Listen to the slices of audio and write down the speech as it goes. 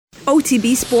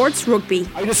OTB Sports Rugby.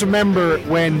 I just remember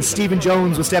when Stephen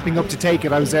Jones was stepping up to take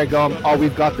it, I was there going, oh,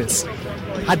 we've got this.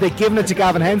 Had they given it to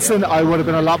Gavin Henson, I would have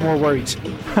been a lot more worried.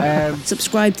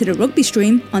 Subscribe to the rugby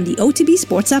stream on the OTB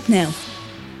Sports app now.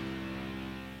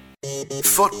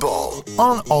 Football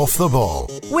on Off the Ball.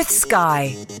 With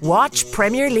Sky. Watch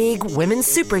Premier League, Women's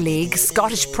Super League,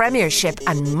 Scottish Premiership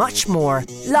and much more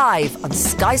live on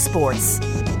Sky Sports.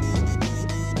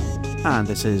 And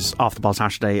this is Off the Ball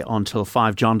Saturday until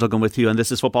 5. John Duggan with you, and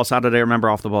this is Football Saturday.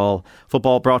 Remember, Off the Ball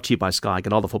football brought to you by Sky.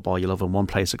 Get all the football you love in one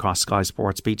place across Sky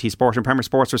Sports, BT Sport and Premier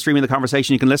Sports. We're streaming the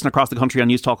conversation. You can listen across the country on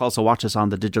News Talk. Also watch us on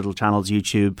the digital channels,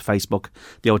 YouTube, Facebook,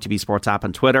 the OTB Sports app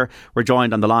and Twitter. We're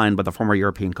joined on the line by the former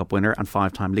European Cup winner and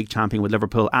 5-time league champion with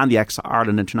Liverpool and the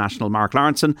ex-Ireland international Mark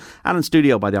Lawrenson, and in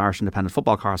studio by the Irish Independent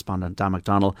football correspondent Dan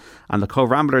McDonnell and the Cove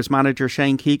Ramblers manager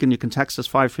Shane Keegan. You can text us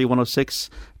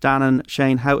 53106. Dan and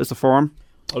Shane, how is the form?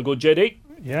 All good, JD?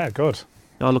 Yeah, good.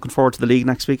 You all looking forward to the league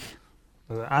next week?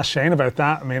 Ask Shane about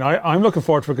that. I mean, I'm looking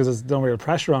forward to it because there's no real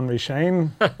pressure on me.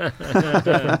 Shane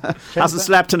hasn't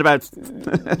slept in about...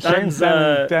 Shane's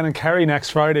down in Kerry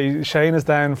next Friday. Shane is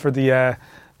down for the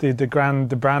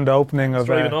grand opening of...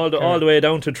 driving all the way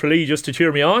down to Tralee just to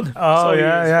cheer me on. Oh, so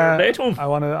yeah. Late home. I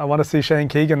want to see Shane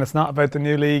Keegan. It's not about the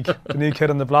new league, the new kid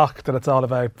on the block that it's all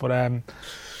about. But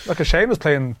look, Shane was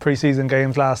playing pre-season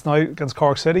games last night against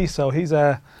Cork City, so he's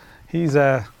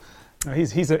immersed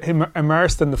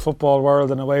in the football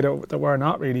world in a way that we're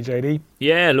not really, JD.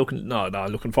 Yeah,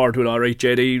 looking forward to it. All right,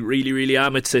 JD, really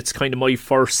am. It's kind of my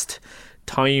first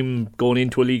time going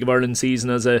into a League of Ireland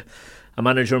season as a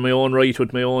manager of my own right,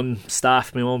 with my own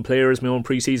staff, my own players, my own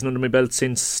pre-season under my belt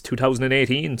since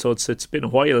 2018. So it's been a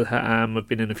while. I've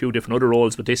been in a few different other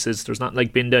roles, but there's not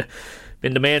like been the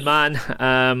main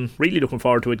man. Really looking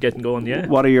forward to it getting going. Yeah.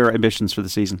 What are your ambitions for the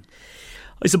season?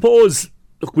 I suppose,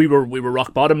 look, we were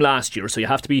rock bottom last year, so you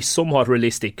have to be somewhat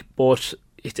realistic. But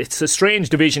it's a strange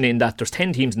division in that there's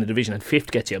 10 teams in the division and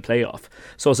 5th gets you a playoff.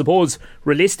 So I suppose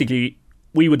realistically,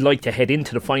 we would like to head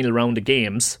into the final round of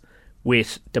games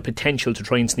with the potential to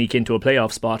try and sneak into a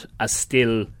playoff spot as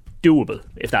still doable,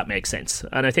 if that makes sense.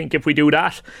 And I think if we do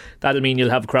that, that'll mean you'll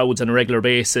have crowds on a regular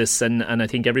basis, and I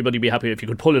think everybody will be happy. If you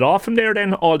could pull it off from there,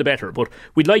 then all the better. But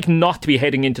we'd like not to be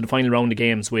heading into the final round of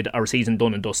games with our season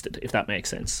done and dusted, if that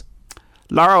makes sense.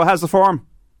 Lauro, how's the form?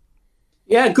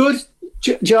 Yeah, good.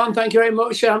 John, thank you very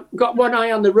much. Got one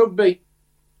eye on the rugby.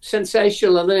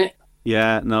 Sensational, isn't it?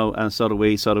 Yeah, no, and so do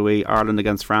we. Ireland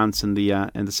against France in the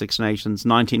Six Nations.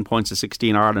 19 points to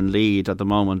 16 Ireland lead at the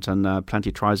moment, and plenty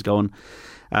of tries going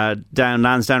down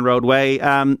Lansdowne Road way.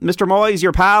 Mr. Moyes,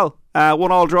 your pal,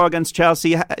 1-1 draw against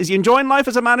Chelsea. Is he enjoying life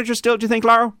as a manager still, do you think,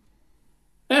 Lauro?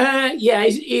 Yeah,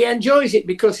 he enjoys it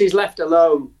because he's left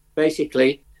alone,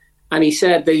 basically. And he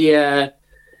said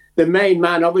the main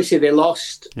man, obviously they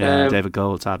lost. David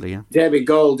Gold, sadly, yeah. David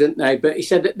Gold, didn't they? But he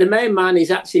said that the main man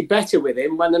is actually better with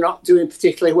him when they're not doing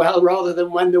particularly well rather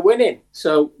than when they're winning.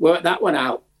 So work that one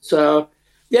out. So,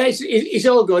 yeah, he's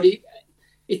all good.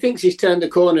 He thinks he's turned the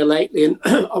corner lately, and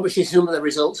obviously some of the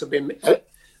results have been,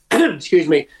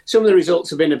 some of the results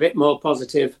have been a bit more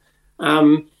positive.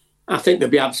 I think they'll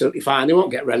be absolutely fine. They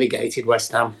won't get relegated,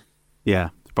 West Ham. Yeah,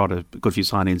 brought a good few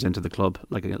signings into the club,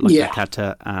 like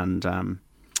Nakata and...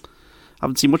 I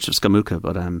haven't seen much of Skamuka,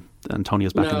 but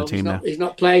Antonio's back in the team now. He's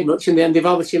not played much in the end. They've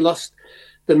obviously lost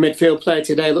the midfield player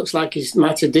today. Looks like he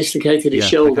might have dislocated his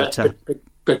shoulder.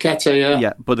 Paqueta, yeah.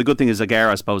 Yeah, but the good thing is Aguero,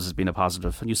 I suppose, has been a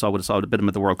positive. And you would have saw a bit of him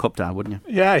at the World Cup, Dan, wouldn't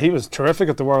you? Yeah, he was terrific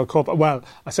at the World Cup. Well,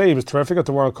 I say he was terrific at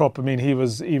the World Cup. I mean, he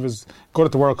was good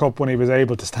at the World Cup when he was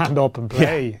able to stand up and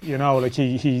play. Yeah. You know, like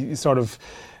he sort of...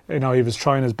 You know, he was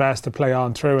trying his best to play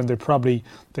on through, and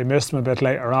they missed him a bit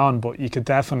later on. But you could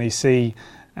definitely see...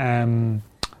 I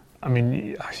mean,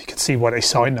 you could see why they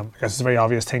signed him. I guess it's a very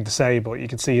obvious thing to say, but you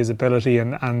could see his ability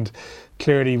and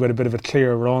clearly with a bit of a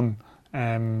clear run,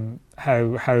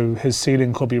 how his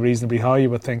ceiling could be reasonably high, you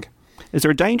would think. Is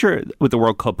there a danger with the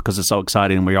World Cup, because it's so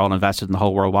exciting and we're all invested and the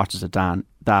whole world watches it, Dan,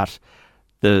 that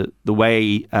the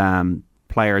way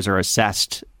players are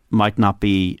assessed might not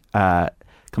be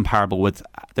comparable with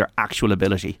their actual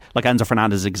ability? Like Enzo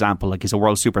Fernandez's example, like he's a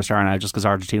world superstar now just because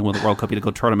Argentina won the World Cup, he had a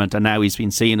good tournament, and now he's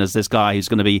been seen as this guy who's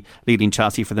going to be leading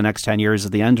Chelsea for the next 10 years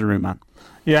as the engine room man.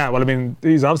 Yeah, well, I mean,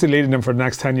 he's obviously leading them for the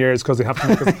next 10 years because they have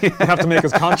to make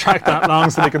his contract that long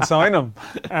so they can sign him.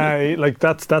 Like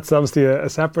that's obviously a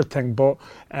separate thing. But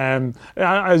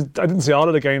I didn't see all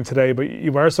of the game today, but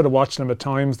you were sort of watching him at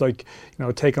times, like, you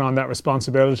know, taking on that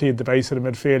responsibility at the base of the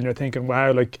midfield, and you're thinking,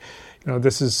 wow, like, you know,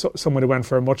 this is someone who went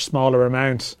for a much smaller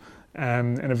amount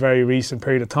in a very recent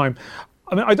period of time.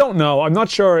 I mean, I don't know. I'm not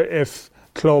sure if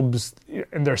clubs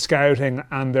in their scouting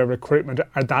and their recruitment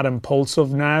are that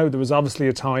impulsive now. There was obviously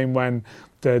a time when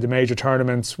the major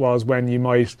tournaments was when you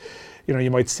might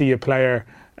see a player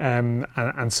and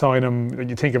sign him.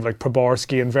 You think of like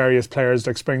Poborski and various players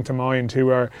like spring to mind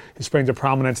who spring to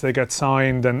prominence. They get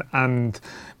signed and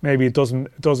maybe it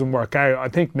doesn't work out. I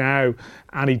think now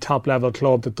any top level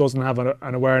club that doesn't have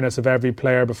an awareness of every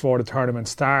player before the tournament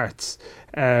starts,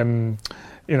 they're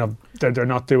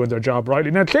not doing their job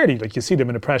rightly. Now clearly, like, you see them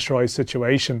in a pressurised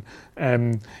situation,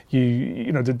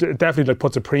 you definitely like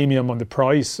puts a premium on the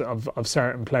price of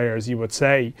certain players, you would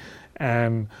say,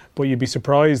 but you'd be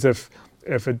surprised if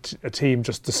a team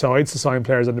just decides to sign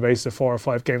players on the basis of 4 or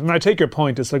 5 games. And I take your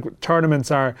point. It's like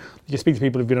tournaments you speak to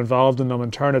people who've been involved in them,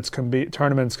 and tournaments can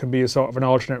be a sort of an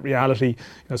alternate reality.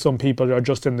 Some people are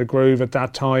just in the groove at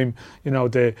that time.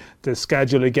 The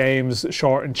schedule of games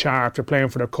short and sharp. They're playing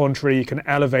for their country. You can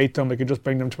elevate them. You can just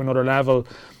bring them to another level,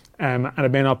 and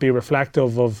it may not be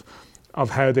reflective of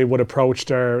how they would approach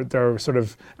their sort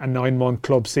of a 9-month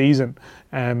club season.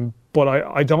 But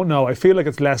I don't know. I feel like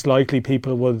it's less likely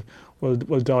people will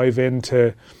dive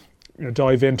into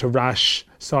rash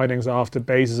signings off the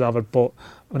basis of it. But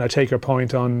when I take your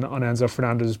point on Enzo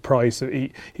Fernandez's price,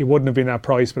 he wouldn't have been that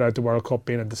price without the World Cup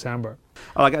being in December.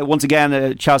 Once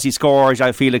again, Chelsea scores.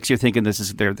 João Felix, you're thinking this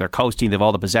is they're coasting, they've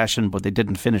all the possession, but they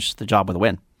didn't finish the job with a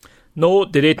win. No,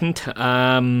 they didn't.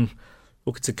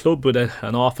 Look, it's a club with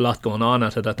an awful lot going on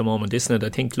at the moment, isn't it? I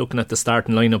think looking at the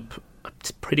starting lineup, I'm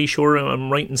pretty sure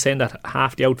I'm right in saying that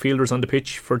half the outfielders on the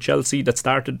pitch for Chelsea that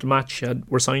started the match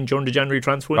were signed during the January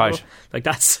transfer window. Right. Like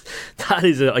that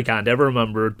is I can't ever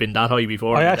remember it being that high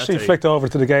before. I actually flicked over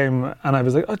to the game and I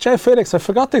was like, João Felix, I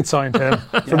forgot they'd signed him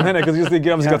for a minute, because he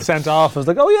obviously got sent off. I was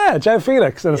like, oh yeah, João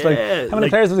Felix. And it's like, how many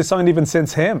players have they signed even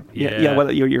since him? Yeah,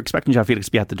 well, you're expecting João Felix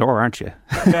to be at the door, aren't you?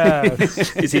 Yeah.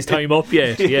 Is his time up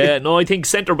yet? Yeah, no, I think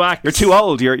centre back. You're too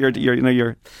old.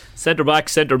 You're centre back,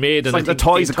 centre mid, and like the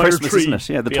toys of Christmas, isn't it?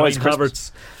 Yeah, the toys of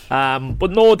Christmas.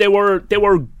 But no, they were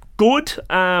good.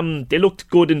 They looked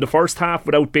good in the first half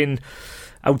without being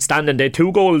outstanding. They had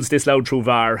 2 goals disallowed through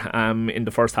VAR in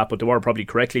the first half, but they were probably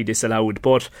correctly disallowed.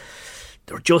 But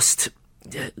they're just,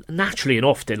 naturally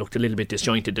enough, they looked a little bit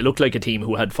disjointed. They looked like a team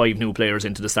who had 5 new players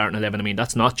into the starting 11. I mean,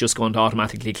 that's not just going to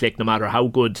automatically click no matter how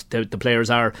good the players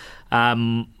are.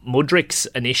 Mudryk's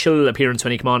initial appearance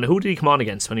when he came on, who did he come on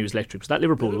against when he was electric? Was that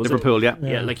Liverpool? Liverpool, yeah.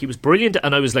 Yeah, like he was brilliant,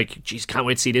 and I was like, geez, can't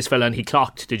wait to see this fella. And he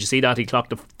clocked, did you see that? He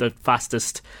clocked the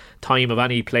fastest time of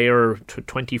any player,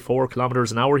 24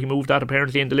 kilometres an hour he moved at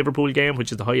apparently in the Liverpool game,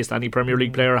 which is the highest any Premier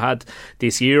League player had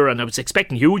this year. And I was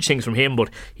expecting huge things from him, but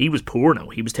he was poor now.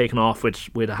 He was taken off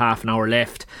with a half an hour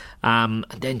left, and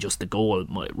then just the goal,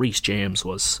 Reece James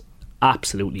was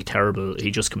absolutely terrible. He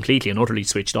just completely and utterly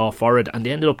switched off for it, and they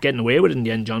ended up getting away with it in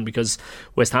the end, John, because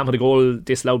West Ham had a goal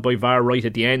disallowed by VAR right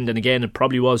at the end, and again it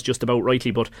probably was just about rightly,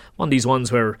 but one of these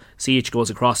ones where CH goes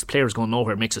across, the player's going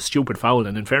nowhere, makes a stupid foul,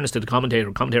 and in fairness to the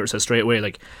commentator says straight away,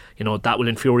 like, that will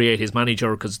infuriate his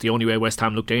manager, because the only way West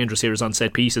Ham look dangerous here is on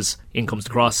set pieces. In comes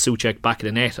the cross, Souček back of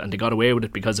the net, and they got away with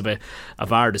it because of a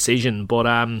VAR decision. But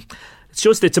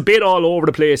it's a bit all over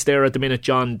the place there at the minute,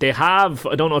 John. They have,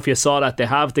 I don't know if you saw that, they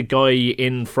have the guy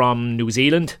in from New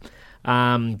Zealand,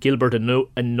 Gilbert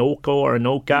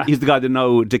Anoka. He's the guy that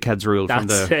know dickheads rule.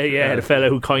 That's the fella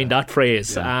who coined that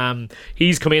phrase. Yeah.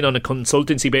 He's come in on a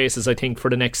consultancy basis, I think, for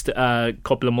the next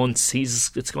couple of months. It's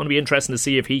going to be interesting to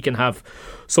see if he can have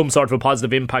some sort of a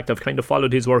positive impact. I've kind of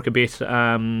followed his work a bit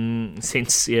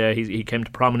since he came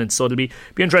to prominence, so it'll be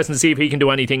interesting to see if he can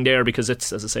do anything there, because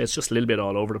it's, as I say, it's just a little bit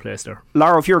all over the place there.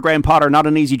 Laura, if you're Graham Potter, not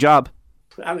an easy job.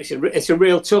 It's a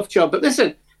real tough job, but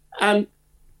listen, I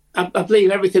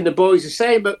believe everything the boys are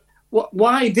saying, but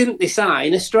why didn't they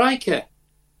sign a striker?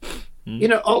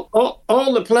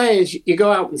 All the players you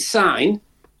go out and sign,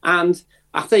 and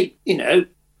I think,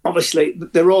 obviously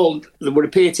they would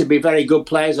appear to be very good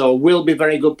players, or will be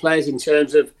very good players in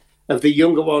terms of the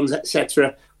younger ones,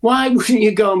 etc. Why wouldn't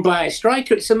you go and buy a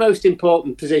striker? It's the most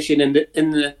important position in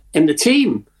the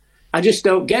team. I just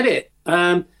don't get it.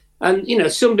 And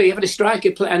somebody having a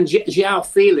striker play, and João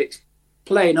Felix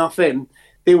playing off him,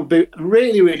 they would be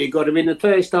really, really good. I mean, the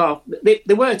first half,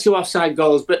 there were 2 offside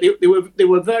goals, but they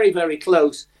were very, very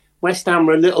close. West Ham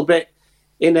were a little bit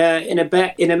in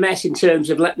a mess in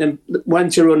terms of letting them when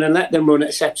to run and let them run,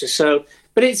 etc. So,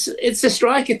 but it's a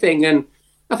striker thing, and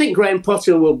I think Graham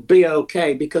Potter will be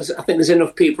okay, because I think there's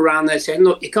enough people around there saying,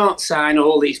 look, you can't sign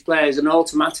all these players and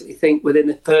automatically think within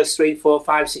the first 3, 4,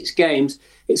 5, 6 games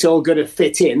it's all going to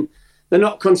fit in. They're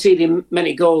not conceding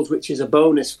many goals, which is a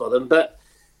bonus for them, but.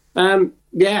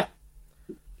 Yeah.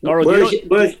 Laura,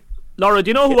 Laura, do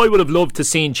you know who I would have loved to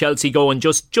seen Chelsea go and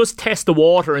just test the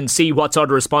water and see what sort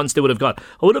of response they would have got?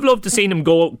 I would have loved to seen him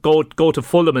go to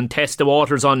Fulham and test the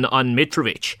waters on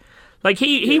Mitrovic. Like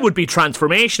he would be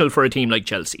transformational for a team like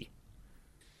Chelsea.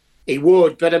 He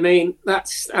would, but I mean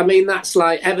that's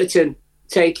like Everton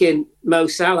taking Mo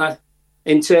Salah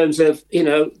in terms of, you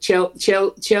know,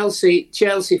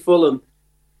 Chelsea, Fulham.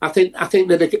 I think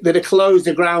they'd have closed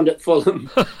the ground at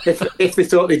Fulham if they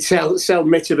thought they'd sell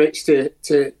Mitrovic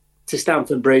to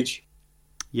Stamford Bridge.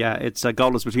 Yeah, it's a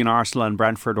goalless between Arsenal and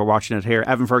Brentford. We're watching it here.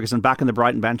 Evan Ferguson back in the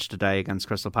Brighton bench today against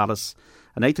Crystal Palace.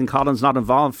 And Nathan Collins not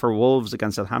involved for Wolves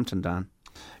against Southampton, Dan.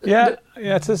 Yeah.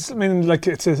 It's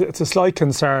a slight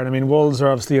concern. I mean, Wolves are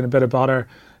obviously in a bit of bother,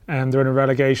 and they're in a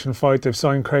relegation fight. They've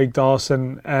signed Craig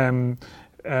Dawson.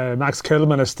 Max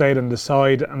Kilman has stayed on the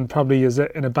side and probably is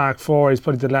in a back four. He's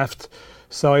probably the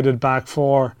left-sided back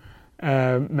four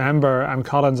member, and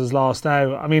Collins is lost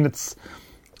out. I mean,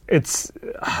 it's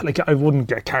like, I wouldn't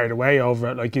get carried away over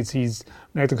it. Like, he's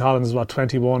Nathan Collins is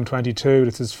 21, 22.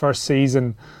 It's his first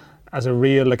season as a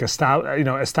real, like,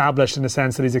 established in the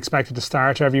sense that he's expected to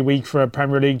start every week for a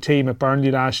Premier League team. At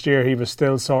Burnley last year, he was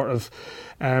still sort of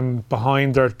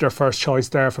behind their first choice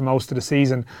there for most of the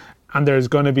season. And there's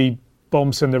going to be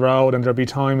bumps in the road, and there'll be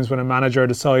times when a manager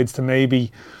decides to maybe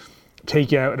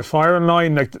take you out of the firing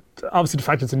line. Like, obviously the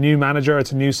fact it's a new manager,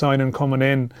 it's a new signing coming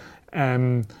in,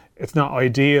 it's not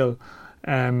ideal.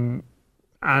 And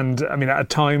I mean, at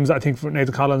times, I think for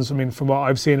Nathan Collins, I mean, from what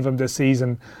I've seen of him this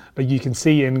season, like, you can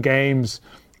see in games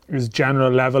his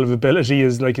general level of ability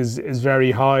is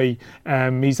very high.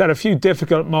 He's had a few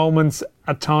difficult moments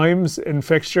at times in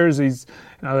fixtures. He's,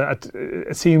 you know,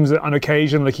 it seems on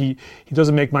occasion like he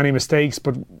doesn't make many mistakes,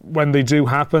 but when they do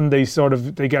happen, they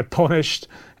get punished.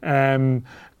 And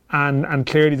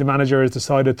clearly the manager has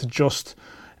decided to just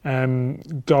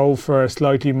go for a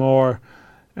slightly more,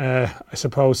 I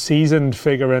suppose, seasoned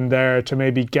figure in there to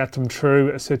maybe get them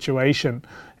through a situation.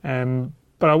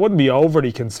 But I wouldn't be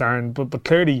overly concerned. But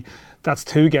clearly, that's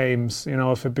 2 games. You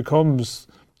know, if it becomes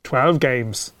 12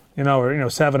 games, you know, or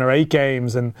 7 or 8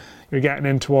 games, and you're getting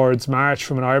in towards March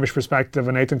from an Irish perspective,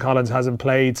 and Nathan Collins hasn't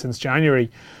played since January,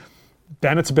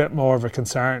 then it's a bit more of a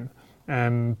concern.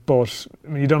 But I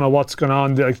mean, you don't know what's going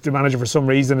on. The manager, for some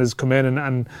reason, has come in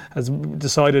and has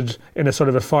decided, in a sort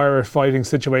of a firefighting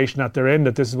situation that they're in,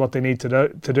 that this is what they need to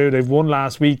do. They've won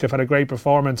last week. They've had a great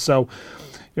performance. So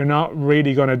you're not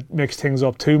really going to mix things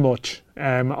up too much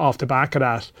off the back of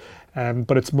that.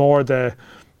 But it's more the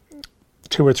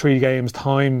 2 or 3 games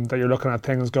time that you're looking at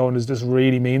things going, does this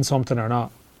really mean something or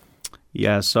not?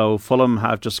 Yeah, so Fulham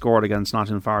have just scored against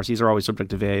Nottingham Forest. These are always subject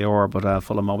to VAR, but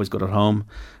Fulham always good at home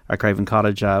at Craven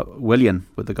Cottage. Willian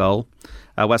with the goal.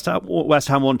 West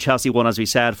Ham 1, Chelsea 1, as we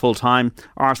said, full time.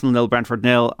 Arsenal 0, Brentford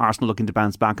 0. Arsenal looking to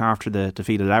bounce back after the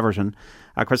defeat at Everton.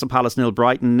 Crystal Palace 0,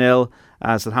 Brighton 0.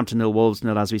 Southampton 0, Wolves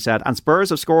 0, as we said. And Spurs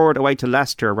have scored away to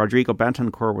Leicester. Rodrigo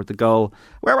Bentancur with the goal.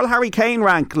 Where will Harry Kane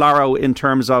rank, Laro, in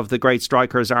terms of the great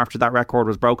strikers after that record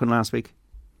was broken last week?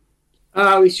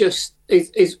 Oh, he's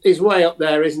way up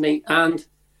there, isn't he? And,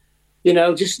 you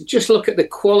know, just look at the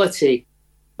quality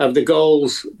of the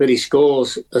goals that he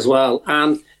scores as well.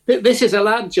 And this is a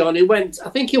lad, John, who went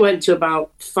to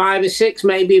about 5 or 6,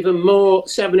 maybe even more,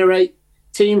 7 or 8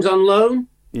 teams on loan.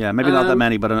 Yeah, maybe not that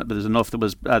many, but there's enough. There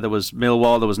was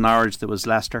Millwall, there was Norwich, there was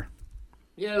Leicester.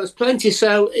 Yeah, there's plenty.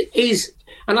 So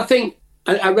and I think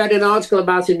I read an article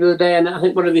about him the other day, and I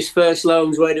think one of his first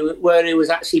loans where he was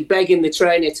actually begging the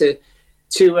trainer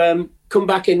to come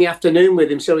back in the afternoon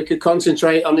with him so he could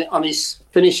concentrate on his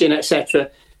finishing,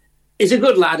 etc. He's a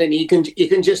good lad, and you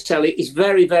can just tell he's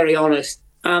very, very honest.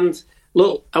 And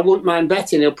look, I wouldn't mind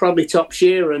betting he'll probably top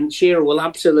Shearer, and Shearer will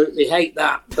absolutely hate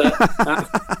that. But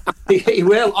he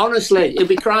will, honestly, he'll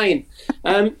be crying.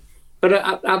 But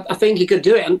I think he could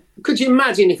do it. And could you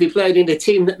imagine if he played in a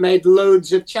team that made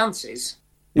loads of chances?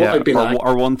 What it'd be like?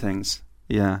 Or won things.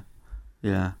 Yeah.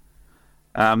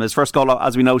 His first goal,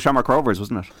 as we know, Shamrock Rovers,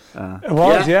 wasn't it? It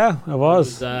was, yeah, it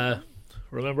was.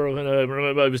 Remember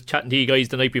I was chatting to you guys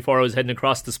the night before I was heading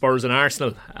across to Spurs and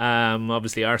Arsenal.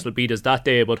 Obviously Arsenal beat us that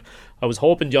day, but I was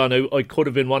hoping, John, I could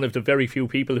have been one of the very few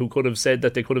people who could have said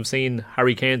that they could have seen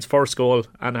Harry Kane's first goal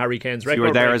and Harry Kane's record. You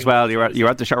were there as well. You were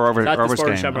at the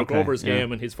Shamrock Rovers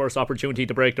game, and his first opportunity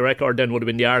to break the record then would have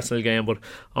been the Arsenal game, but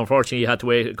unfortunately he had to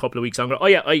wait a couple of weeks longer.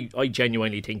 I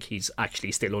genuinely think he's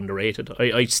actually still underrated.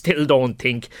 I still don't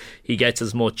think he gets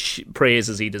as much praise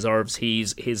as he deserves.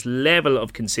 His level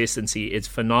of consistency is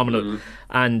phenomenal,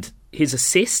 and his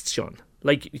assists, John.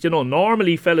 Like,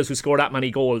 normally fellas who score that many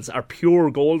goals are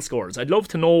pure goal scorers. I'd love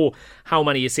to know how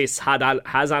many assists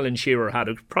has Alan Shearer had.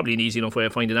 Probably an easy enough way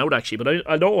of finding out, actually. But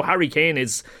I know Harry Kane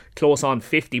is close on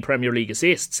 50 Premier League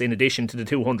assists in addition to the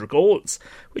 200 goals,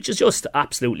 which is just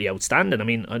absolutely outstanding. I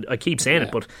mean, I keep saying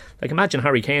it, but like, imagine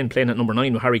Harry Kane playing at number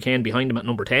 9 with Harry Kane behind him at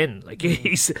number 10. Like,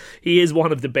 he is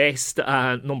one of the best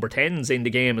number 10s in the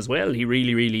game as well. He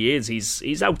really, really is.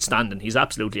 He's outstanding. He's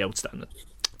absolutely outstanding.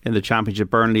 In the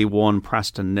Championship, Burnley 1,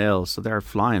 Preston 0, so they're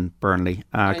flying, Burnley.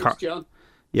 Thanks, John.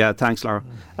 Yeah, thanks, Laura.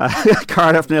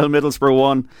 Cardiff 0, Middlesbrough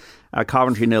 1,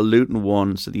 Coventry 0, Luton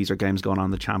 1, so these are games going on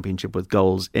in the Championship with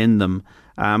goals in them.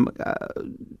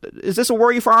 Is this a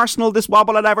worry for Arsenal, this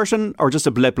wobble at Everton, or just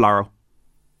a blip, Laura?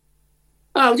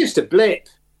 Oh, just a blip.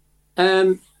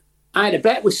 I had a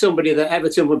bet with somebody that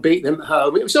Everton would beat them at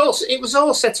home. It was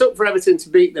all set up for Everton to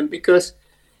beat them because,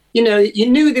 you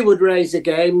knew they would raise the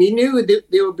game. You knew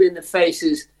they would be in the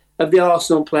faces of the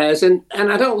Arsenal players. And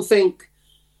I don't think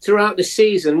throughout the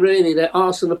season, really, that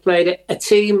Arsenal have played a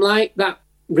team like that,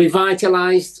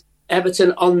 revitalised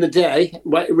Everton on the day.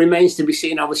 Well, it remains to be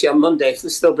seen, obviously, on Monday, if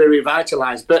they'll still be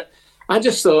revitalised. But I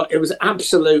just thought it was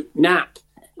absolute nap.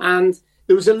 And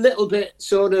there was a little bit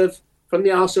sort of from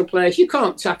the Arsenal players, you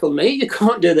can't tackle me, you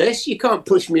can't do this, you can't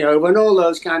push me over, and all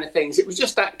those kind of things. It was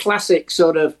just that classic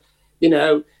sort of,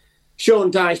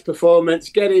 Sean Dyche performance,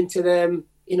 get into them,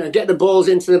 get the balls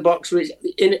into the box, which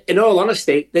in all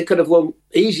honesty, they could have won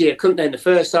easier, couldn't they, in the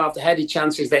first half, the heady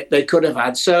chances that they could have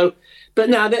had. So, but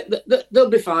now they'll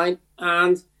be fine.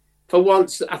 And for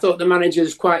once, I thought the manager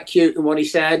was quite cute in what he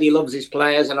said. He loves his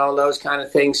players and all those kind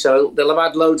of things. So they'll have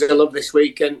had loads of love this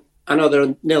week. And I know they're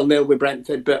 0-0 with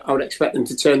Brentford, but I would expect them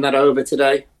to turn that over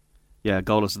today. Yeah,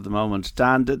 goalless at the moment.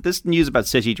 Dan, this news about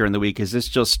City during the week, is this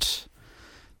just...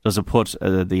 Does it put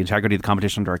the integrity of the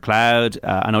competition under a cloud?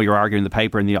 I know you're arguing in the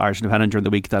paper in the Irish Independent during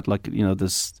the week that,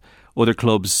 there's other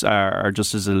clubs are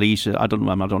just as elite. I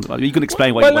don't. You can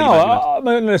explain why.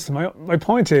 Listen. My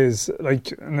point is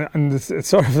and it's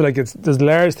sort of like there's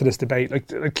layers to this debate.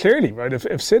 Like clearly, right?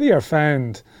 If City are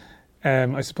found,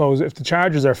 I suppose if the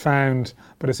charges are found,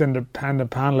 but it's independent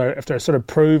panel, if they're sort of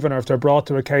proven, or if they're brought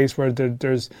to a case where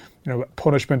there's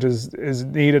punishment is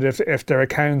needed, if their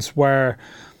accounts were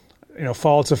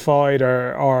falsified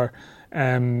or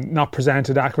not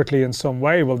presented accurately in some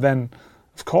way, well then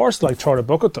of course throw the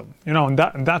book at them, and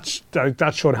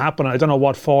that should happen. I don't know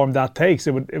what form that takes.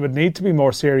 It would need to be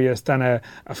more serious than a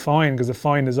fine, because a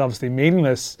fine is obviously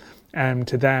meaningless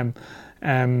to them.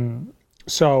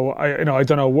 So I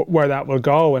don't know where that will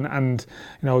go, and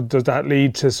does that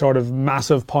lead to sort of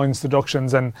massive points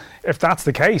deductions? And if that's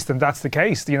the case, then that's the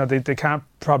case. They can't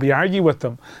probably argue with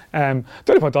them. The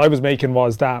only point I was making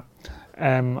was that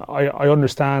I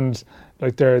understand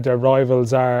their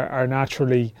rivals are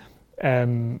naturally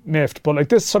miffed, but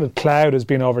this sort of cloud has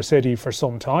been over City for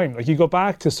some time. You go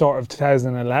back to sort of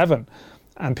 2011,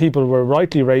 and people were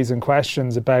rightly raising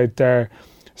questions about their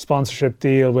sponsorship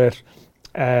deal with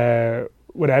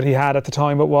Etihad at the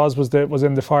time. It was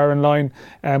in the firing line,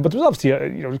 but there was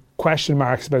obviously question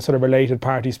marks about sort of related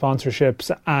party sponsorships,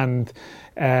 and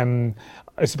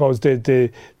I suppose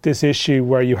this issue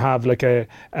where you have a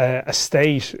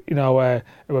state,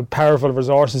 with powerful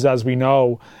resources, as we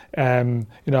know, and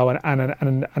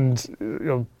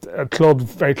a club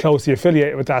very closely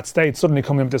affiliated with that state suddenly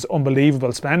coming with this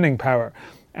unbelievable spending power,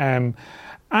 and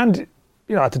at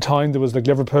the time there was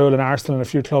Liverpool and Arsenal and a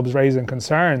few clubs raising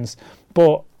concerns.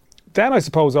 But then I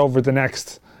suppose over the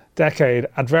next decade,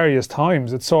 at various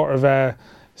times, it's sort of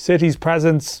City's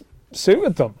presence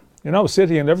suited them.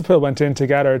 City and Liverpool went in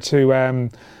together to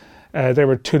they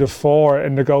were 2-4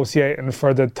 in negotiating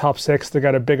for the top 6 to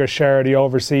get a bigger share of the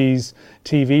overseas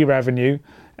TV revenue.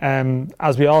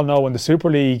 As we all know, in the Super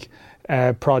League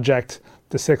project,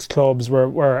 the 6 clubs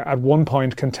were at one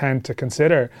point content to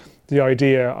consider the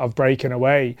idea of breaking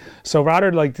away. So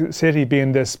rather City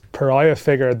being this pariah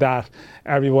figure that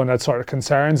everyone had sort of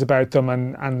concerns about them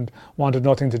and wanted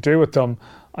nothing to do with them,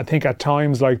 I think at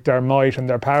times their might and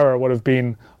their power would have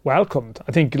been welcomed.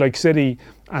 I think City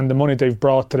and the money they've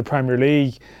brought to the Premier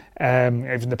League,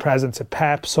 even the presence of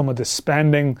Pep, some of the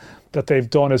spending that they've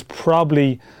done has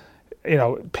probably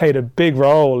played a big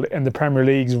role in the Premier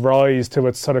League's rise to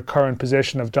its sort of current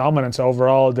position of dominance over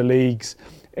all the leagues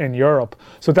in Europe.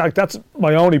 So that's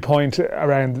my only point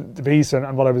around the piece,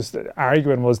 and what I was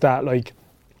arguing was that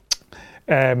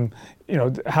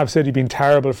have City been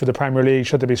terrible for the Premier League?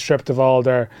 Should they be stripped of all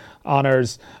their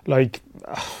honours? I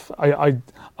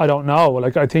don't know.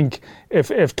 I think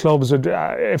if clubs would,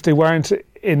 if they weren't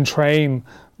in train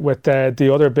with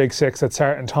the other big 6 at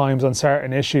certain times on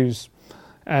certain issues,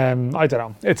 I don't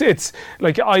know. It's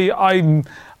like I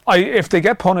if they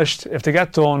get punished, if they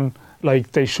get done,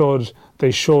 like they should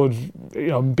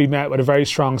be met with a very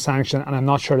strong sanction, and I'm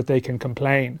not sure that they can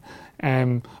complain.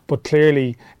 But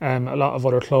clearly, a lot of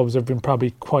other clubs have been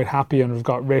probably quite happy and have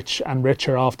got rich and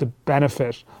richer off the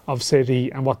benefit of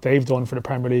City and what they've done for the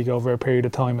Premier League over a period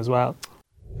of time as well.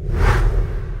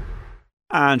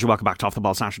 And you're welcome back to Off the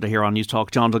Ball Saturday here on News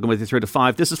Talk. John Duggan with you through to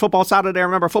 5. This is Football Saturday.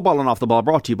 Remember, football and Off the Ball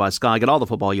brought to you by Sky. Get all the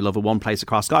football you love in one place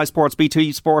across Sky Sports,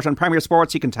 BT Sport and Premier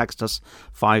Sports. You can text us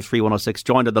 53106.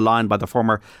 Joined on the line by the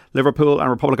former Liverpool and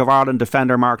Republic of Ireland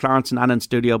defender Mark Lawrenson, and in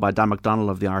studio by Dan McDonnell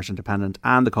of the Irish Independent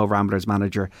and the Cove Ramblers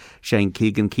manager Shane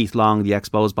Keegan. Keith Long, the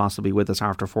Expos boss, will be with us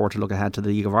after 4 to look ahead to the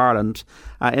League of Ireland.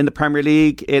 In the Premier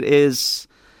League, it is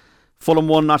Fulham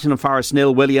 1, Nottingham Forest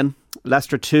 0, Willian.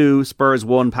 Leicester 2, Spurs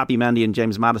 1, Papi Mendy and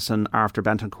James Maddison after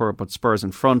Bentancur, but Spurs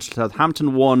in front.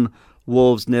 Southampton 1,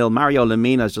 Wolves 0. Mario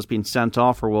Lemina has just been sent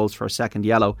off for Wolves for a second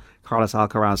yellow. Carlos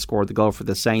Alcaraz scored the goal for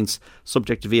the Saints.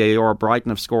 Subject to VAR, Brighton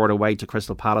have scored away to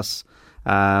Crystal Palace.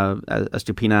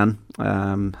 Estupinan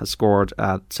has scored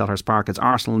at Selhurst Park. It's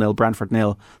Arsenal 0, Brentford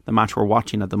 0. The match we're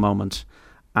watching at the moment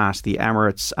at the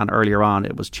Emirates, and earlier on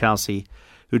it was Chelsea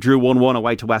who drew 1-1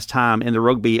 away to West Ham. In the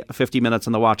rugby, 50 minutes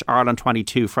on the watch. Ireland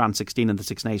 22, France 16 in the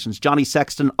Six Nations. Johnny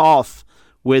Sexton off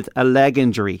with a leg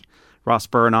injury. Ross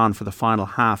Byrne on for the final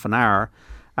half an hour.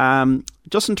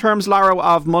 Just in terms, Laro,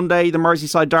 of Monday, the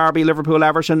Merseyside derby,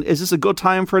 Liverpool-Everton, is this a good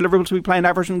time for Liverpool to be playing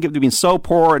Everton? They've been so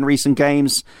poor in recent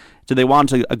games. Do they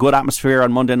want a good atmosphere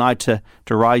on Monday night to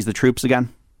rise the troops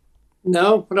again?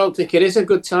 No, I don't think it is a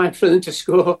good time for them to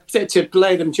score, to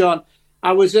play them, John.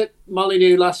 I was at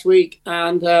Molineux last week,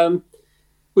 and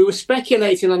we were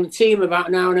speculating on the team about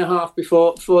an hour and a half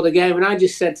before the game, and I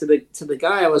just said to the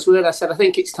guy I was with, I said, I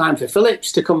think it's time for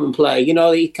Phillips to come and play. You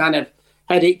know, he kind of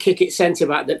head-it, kick-it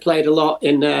centre-back that played a lot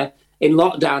in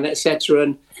lockdown, etc.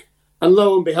 And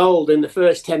lo and behold, in the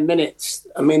first 10 minutes,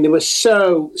 I mean, they were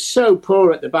so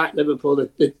poor at the back, Liverpool.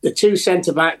 The two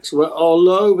centre-backs were all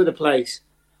over the place.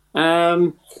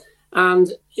 And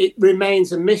it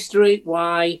remains a mystery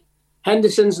why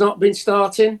Henderson's not been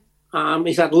starting.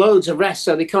 He's had loads of rest,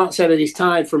 so they can't say that he's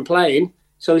tired from playing.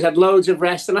 So he's had loads of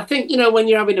rest. And I think, you know, when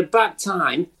you're having a bad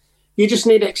time, you just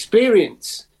need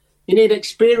experience. You need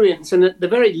experience. And at the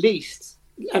very least,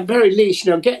 you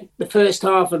know, get the first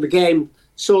half of the game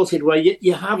sorted where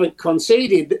you haven't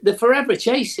conceded. They're forever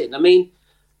chasing. I mean,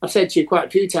 I've said to you quite a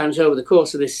few times over the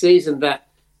course of this season that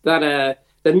the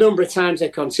number of times they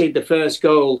concede the first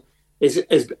goal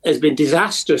has been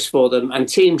disastrous for them, and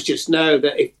teams just know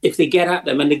that if they get at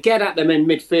them, and they get at them in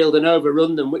midfield and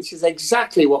overrun them, which is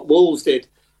exactly what Wolves did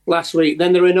last week,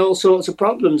 then they're in all sorts of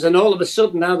problems. And all of a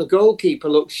sudden now the goalkeeper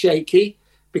looks shaky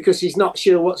because he's not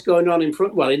sure what's going on in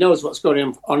front. Well, he knows what's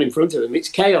going on in front of him. It's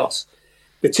chaos.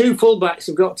 The two fullbacks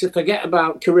have got to forget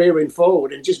about careering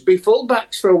forward and just be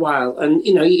fullbacks for a while. And,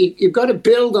 you know, you've got to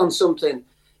build on something.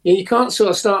 You can't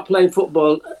sort of start playing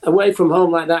football away from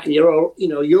home like that and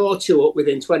you're two up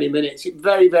within 20 minutes. It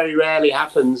very, very rarely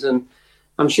happens. And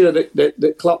I'm sure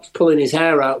that Klopp's pulling his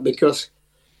hair out because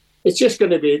it's just going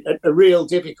to be a real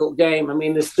difficult game. I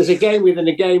mean, there's a game within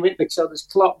a game, isn't there? So there's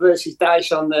Klopp versus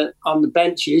Dyche on the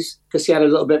benches because he had a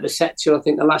little bit of a set to, I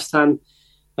think, the last time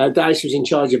Dyche was in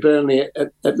charge of Burnley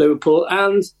at Liverpool.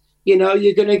 And, you know,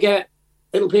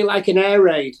 it'll be like an air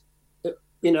raid.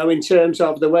 You know, in terms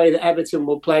of the way that Everton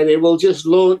will play, they will just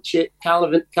launch it.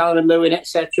 Calvin Lewin,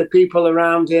 etc. People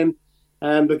around him,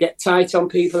 they'll get tight on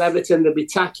people. Everton, they'll be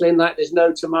tackling like there's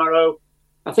no tomorrow.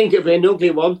 I think it'll be an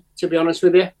ugly one, to be honest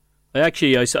with you. I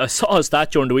saw a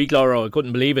stat during the week, Laura. I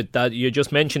couldn't believe it that you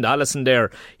just mentioned Alisson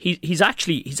there. He's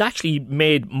actually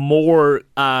made more.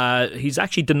 He's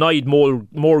actually denied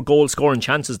more goal scoring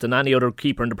chances than any other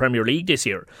keeper in the Premier League this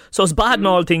year. So as bad and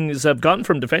all things have gone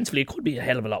from defensively, it could be a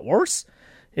hell of a lot worse.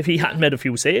 If he hadn't made a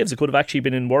few saves, it could have actually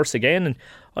been in worse again. And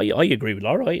I agree with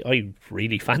Laura. I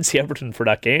really fancy Everton for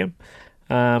that game.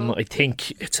 I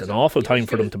think it's an awful time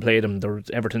for them to play them.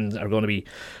 Everton are going to be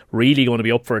really going to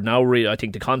be up for it now. I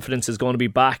think the confidence is going to be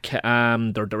back.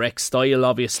 Their direct style,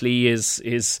 obviously,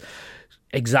 is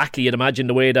exactly, you'd imagine,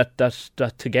 the way that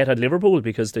to get at Liverpool,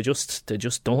 because they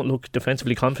just don't look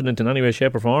defensively confident in any way,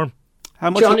 shape, or form.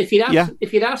 John, if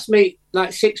you'd asked me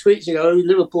like 6 weeks ago who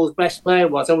Liverpool's best player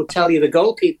was, I would tell you the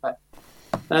goalkeeper.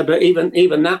 But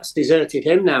even that's deserted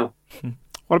him now.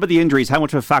 What about the injuries? How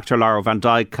much of a factor, Laro? Van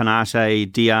Dijk,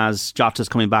 Konate, Diaz, Jota's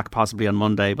coming back possibly on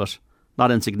Monday, but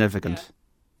not insignificant. Yeah.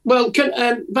 Well,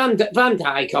 Van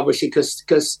Dijk, obviously,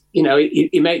 because you know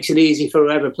he makes it easy for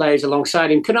whoever plays alongside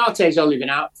him. Konate's only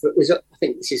been out for, I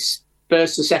think this is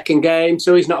first or second game,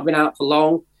 so he's not been out for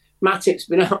long. Matip's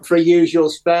been out for a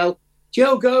usual spell.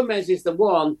 Joe Gomez is the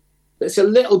one that's a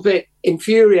little bit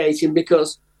infuriating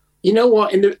because, you know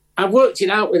what, I've worked it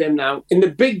out with him now. In the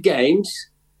big games,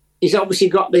 he's obviously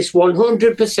got this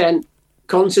 100%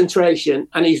 concentration,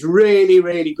 and he's really,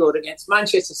 really good against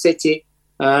Manchester City.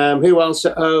 Who else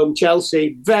at home?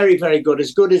 Chelsea, very, very good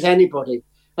as anybody.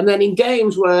 And then in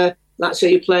games where, let's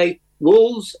say you play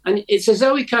Wolves, and it's as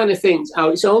though he kind of thinks, oh,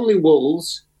 it's only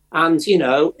Wolves, and, you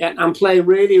know, I'm playing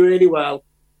really, really well.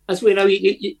 As we know,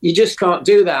 you just can't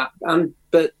do that.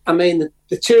 But, I mean,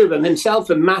 the two of them, himself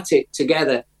and Matic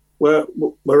together, were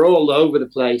all over the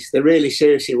place. They really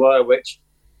seriously were, which,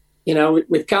 you know,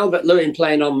 with Calvert-Lewin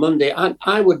playing on Monday,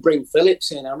 I would bring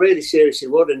Phillips in. I really seriously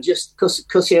would, and just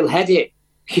because he'll head it.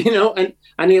 You know,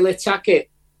 and he'll attack it,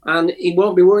 and he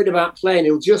won't be worried about playing.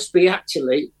 He'll just be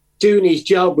actually doing his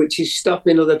job, which is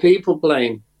stopping other people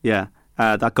playing. Yeah.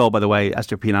 That goal, by the way,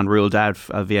 Estupiñán ruled out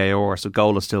VAR, so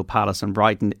goal is still Palace and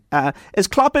Brighton. Is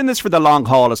Klopp in this for the long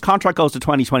haul? His contract goes to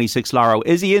 2026, Laro.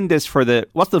 Is he in this for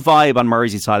what's the vibe on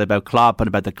Merseyside about Klopp and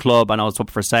about the club? I know it's up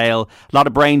for sale. A lot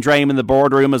of brain drain in the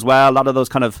boardroom as well. A lot of those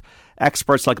kind of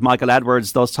experts like Michael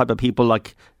Edwards, those type of people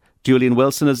like Julian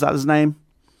Wilson, is that his name?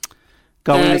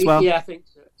 Going as well? Yeah, I think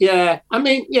so. Yeah, I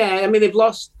mean, they've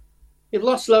lost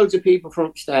loads of people from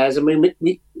upstairs. I mean,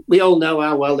 we all know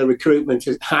how well the recruitment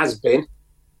has been.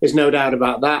 There's no doubt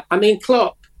about that. I mean,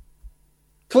 Klopp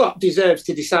deserves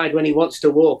to decide when he wants to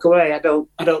walk away. I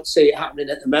don't see it happening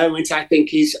at the moment. I think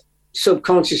he's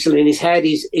subconsciously in his head,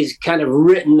 he's kind of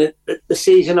written the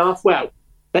season off. Well,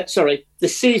 the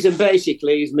season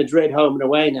basically is Madrid home and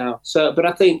away now. So, but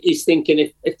I think he's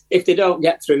thinking if they don't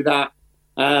get through that.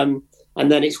 And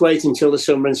then it's wait until the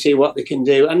summer and see what they can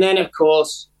do. And then, of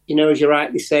course, you know, as you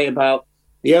rightly say about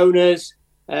the owners,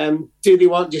 do they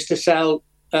want just to sell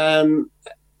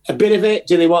a bit of it?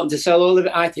 Do they want to sell all of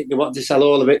it? I think they want to sell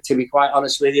all of it, to be quite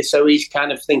honest with you. So he's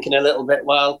kind of thinking a little bit,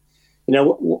 well, you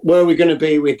know, where are we going to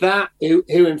be with that? Who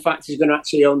in fact, is going to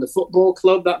actually own the football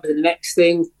club? That'll be the next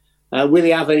thing. Will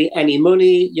he have any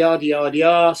money? Yada, yada,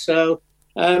 yada. So,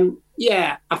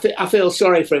 yeah, I feel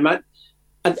sorry for him.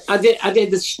 I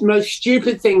did the most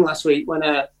stupid thing last week when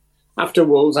after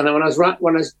Wolves, and when I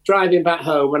was driving back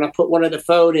home, when I put one of the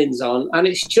phone-ins on, and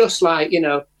it's just like, you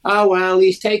know, oh well,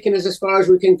 he's taken us as far as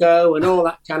we can go, and all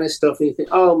that kind of stuff. And you think,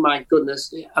 oh my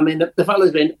goodness, I mean, the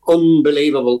fellow's been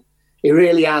unbelievable. He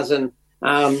really has, and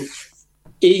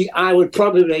he would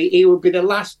be the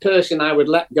last person I would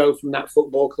let go from that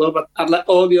football club. I'd let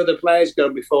all the other players go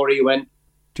before he went.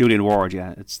 Julian Ward,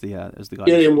 yeah, is the guy.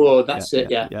 Julian Ward, that's it.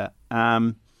 Yeah.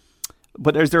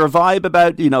 But is there a vibe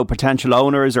about, you know, potential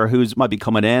owners or who's might be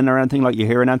coming in or anything? Like, you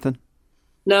hearing anything?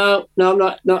 No, I'm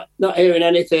not hearing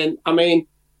anything. I mean,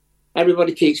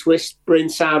 everybody keeps whispering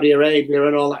Saudi Arabia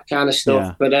and all that kind of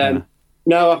stuff, but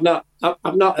no,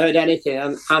 I've not heard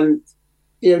anything. And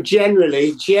you know,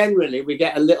 generally, we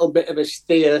get a little bit of a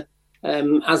steer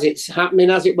as it's happening,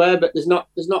 as it were. But there's not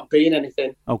been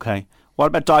anything. Okay. What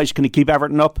about Dyche? Can he keep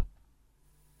Everton up?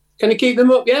 Can he keep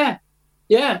them up?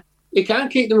 Yeah, he can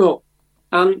keep them up.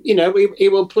 And, you know, he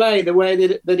will play the way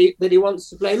that he wants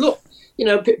to play. Look, you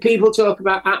know, people talk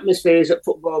about atmospheres at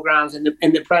football grounds in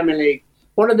the Premier League.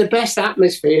 One of the best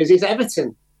atmospheres is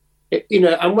Everton. You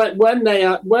know, and when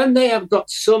they have got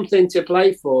something to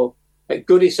play for at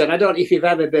Goodison, I don't know if you've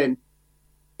ever been.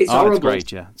 It's horrible. It's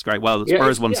great, yeah. It's great. Well,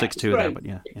 Spurs won 6-2 there, but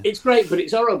yeah. It's great, but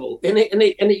it's horrible. And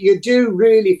you do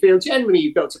really feel, generally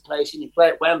you go to a place and you play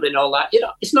at Wembley and all that, you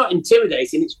know, it's not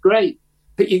intimidating, it's great.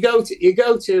 But you go to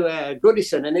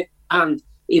Goodison and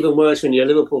even worse when you're a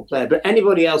Liverpool player, but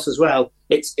anybody else as well,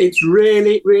 it's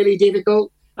really, really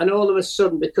difficult. And all of a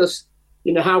sudden, because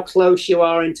you know how close you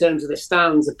are in terms of the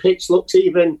stands, the pitch looks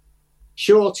even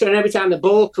shorter, and every time the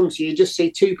ball comes to you, you just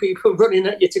see two people running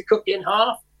at you to cut you in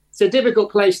half. It's a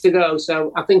difficult place to go,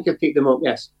 so I think he'll pick them up,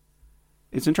 yes.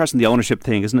 It's interesting, the ownership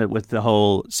thing, isn't it, with the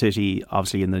whole City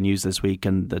obviously in the news this week,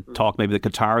 and the talk maybe the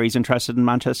Qataris interested in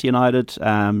Manchester United,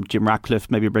 Jim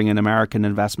Ratcliffe maybe bringing American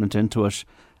investment into it.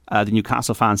 The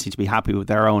Newcastle fans seem to be happy with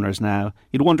their owners now.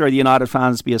 You'd wonder, the United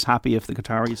fans be as happy if the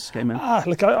Qataris came in?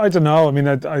 Look, I don't know. I mean,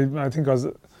 I think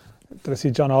did I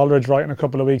see John Aldridge writing a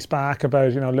couple of weeks back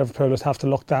about, you know, Liverpool just have to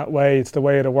look that way. It's the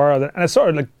way of the world. And it sort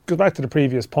of like goes back to the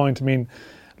previous point. I mean,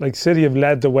 like City have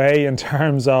led the way in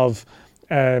terms of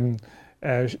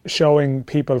showing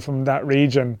people from that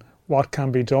region what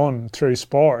can be done through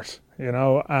sport, you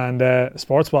know, and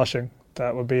sports washing.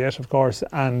 That would be it, of course.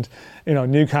 And, you know,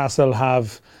 Newcastle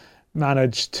have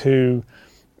managed to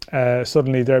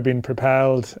suddenly they're being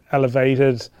propelled,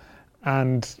 elevated,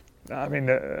 and I mean,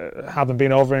 having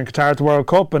been over in Qatar at the World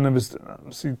Cup, and it was,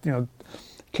 you know,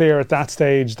 clear at that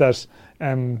stage that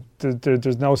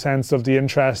there's no sense of the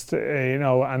interest,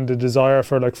 and the desire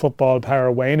for like football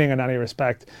power waning in any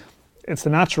respect. It's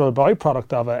the natural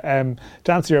byproduct of it.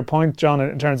 To answer your point, John,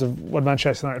 in terms of would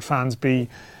Manchester United fans be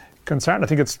concerned, I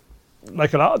think it's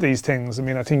like a lot of these things. I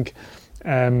mean, I think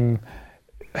Manchester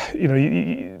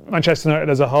United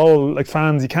as a whole, like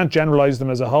fans, you can't generalise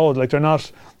them as a whole. Like they're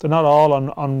not all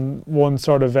on one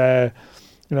sort of on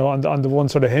the one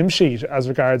sort of hymn sheet as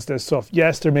regards this stuff.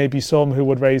 Yes, there may be some who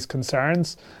would raise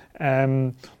concerns.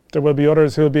 There will be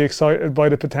others who will be excited by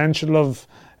the potential of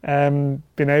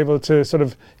being able to sort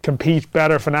of compete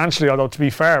better financially. Although to be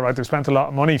fair, right, they've spent a lot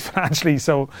of money financially,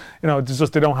 so it's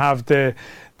just they don't have the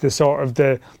sort of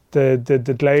the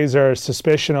Glazer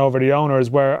suspicion over the owners.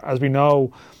 Where, as we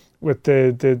know, with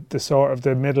the sort of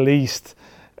the Middle East,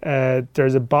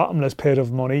 there's a bottomless pit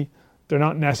of money. They're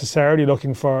not necessarily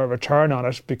looking for a return on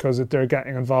it because they're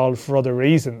getting involved for other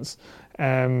reasons.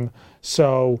 And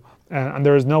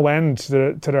there is no end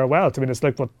to their wealth. I mean, it's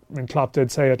like what Klopp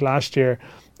did say it last year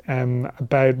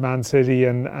about Man City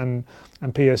and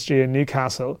PSG and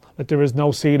Newcastle, that there is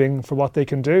no ceiling for what they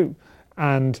can do.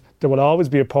 And there will always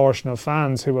be a portion of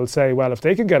fans who will say, well, if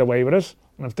they can get away with it,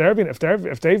 and if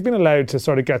they've been allowed to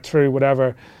sort of get through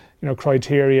whatever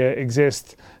criteria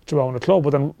exist to own a club,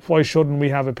 well, then why shouldn't we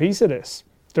have a piece of this?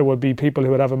 There would be people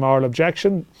who would have a moral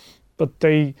objection, but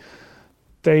they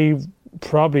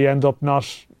probably end up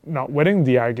not winning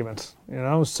the argument,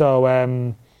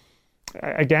 So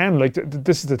again, like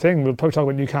this is the thing. We'll probably talk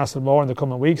about Newcastle more in the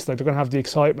coming weeks. Like they're going to have the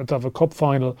excitement of a cup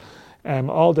final,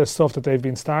 all this stuff that they've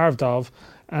been starved of,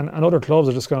 and other clubs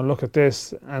are just going to look at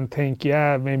this and think,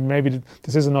 yeah, maybe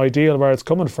this isn't ideal where it's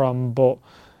coming from, but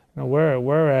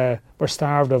we're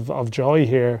starved of joy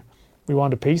here. We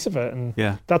want a piece of it, and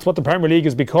that's what the Premier League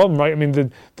has become, right? I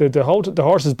mean, the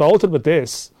horse is bolted with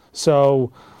this,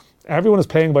 so everyone is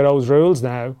playing by those rules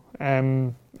now,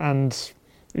 and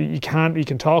you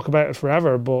can talk about it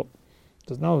forever, but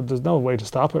there's no way to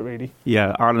stop it, really.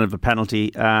 Yeah, Ireland have a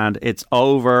penalty and it's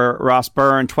over. Ross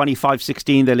Byrne,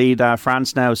 25-16, they lead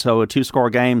France now, so a 2-score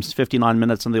game, 59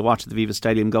 minutes, and they watch at the Viva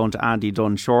Stadium, going to Andy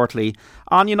Dunn shortly.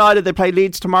 On United, they play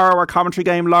Leeds tomorrow, our commentary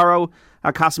game. Laro,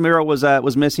 Casemiro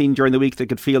was missing during the week. They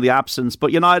could feel the absence,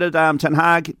 but United, Ten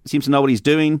Hag seems to know what he's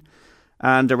doing,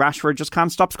 and Rashford just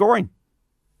can't stop scoring.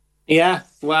 Yeah,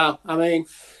 well, I mean,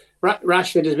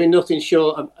 Rashford has been nothing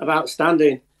short of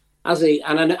outstanding, has he?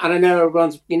 And I know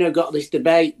everyone's got this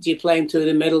debate: do you play him through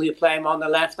the middle? Do you play him on the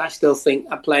left? I still think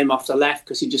I play him off the left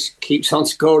because he just keeps on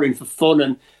scoring for fun.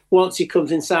 And once he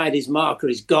comes inside his marker,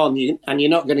 he's gone, and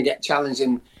you're not going to get challenged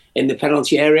in the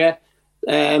penalty area.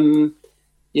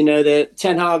 The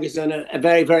Ten Hag has done a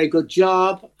very, very good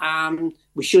job.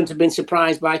 We shouldn't have been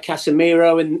surprised by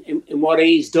Casemiro in what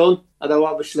he's done, although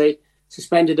obviously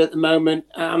suspended at the moment.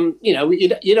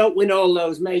 You don't win all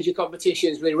those major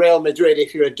competitions with Real Madrid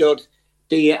if you're a dud,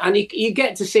 do you? And you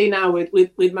get to see now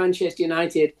with Manchester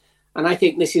United, and I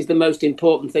think this is the most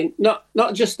important thing, not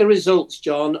just the results,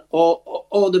 John,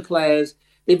 or the players.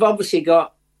 They've obviously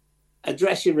got a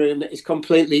dressing room that is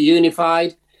completely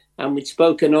unified, and we'd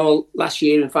spoken all last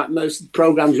year. In fact, most of the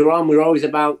programmes we're on, we're always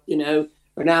about,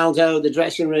 Ronaldo, the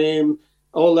dressing room,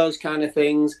 all those kind of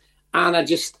things. And I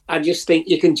just think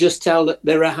you can just tell that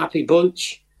they're a happy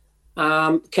bunch.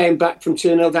 Came back from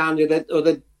 2-0 down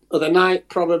the other night,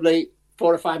 probably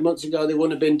 4 or 5 months ago, they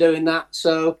wouldn't have been doing that.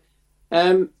 So,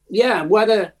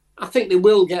 whether I think they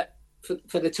will get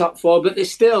for the top 4, but I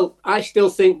still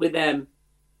think with them,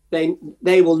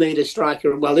 they will need a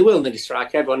striker. Well, they will need a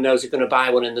striker. Everyone knows they're going to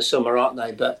buy one in the summer, aren't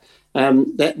they? But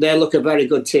they look a very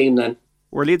good team then.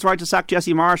 Were Leeds right to sack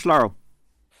Jesse Marsch, Laro?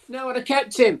 No, I'd have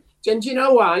kept him. And do you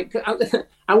know why?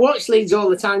 I watch Leeds all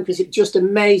the time because it just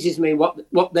amazes me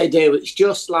what they do. It's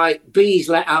just like bees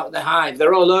let out of the hive.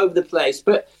 They're all over the place.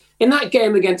 But in that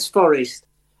game against Forest,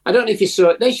 I don't know if you saw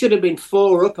it, they should have been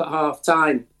 4 up at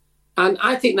half-time. And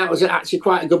I think that was actually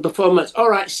quite a good performance. All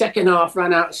right, second half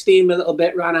ran out of steam a little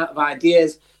bit, ran out of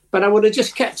ideas. But I would have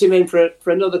just kept him in for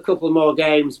another couple more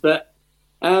games. But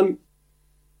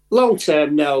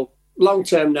long-term, no.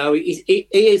 Long-term, no. He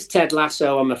is Ted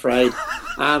Lasso, I'm afraid.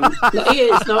 He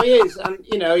is. And,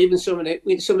 even some of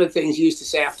the things he used to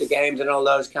say after games and all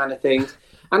those kind of things.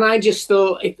 And I just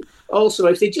thought,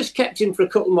 if they just kept him for a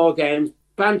couple more games,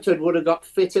 Bamford would have got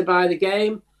fitter by the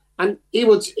game. And he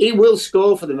will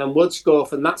score for them and would score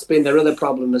for them. That's been their other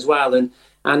problem as well.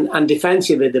 And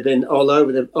defensively, they've been all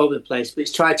over the place. But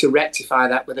he's tried to rectify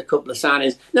that with a couple of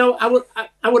signings. No, I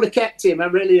would have kept him.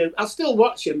 I'll still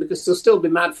watch him because they'll still be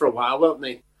mad for a while, won't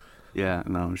they? Yeah,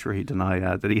 no, I'm sure he'd deny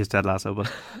that he is Ted Lasso.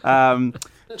 But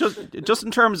just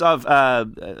in terms of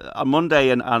on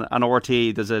Monday on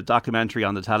RT, there's a documentary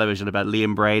on the television about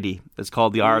Liam Brady. It's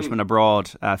called The Irishman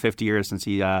Abroad. 50 years since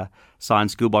he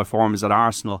signed schoolboy forms at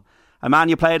Arsenal. A man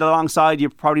you played alongside, you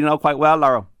probably know quite well,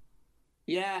 Lauro.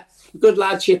 Yeah, good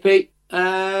lad, Chippy.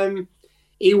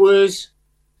 He was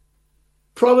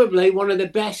probably one of the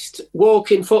best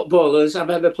walking footballers I've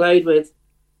ever played with.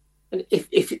 And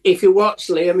if you watch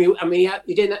Liam,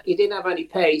 he didn't have any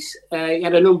pace. He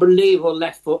had an unbelievable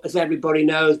left foot, as everybody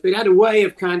knows. But he had a way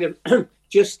of kind of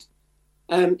just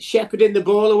shepherding the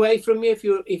ball away from you. If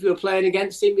you were playing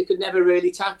against him, you could never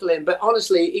really tackle him. But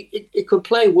honestly, he could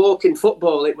play walking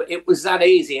football. It was that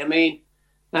easy. I mean,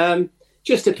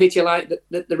 just a picture like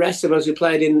the rest of us who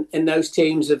played in those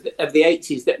teams of the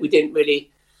 80s that we didn't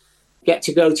really get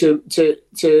to go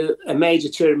to a major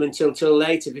tournament until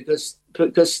later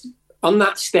because on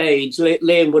that stage,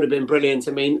 Liam would have been brilliant.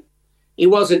 I mean, he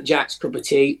wasn't Jack's cup of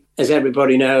tea, as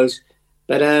everybody knows,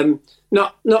 but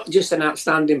not just an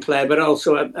outstanding player, but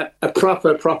also a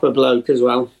proper bloke as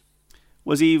well.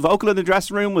 Was he vocal in the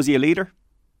dressing room? Was he a leader?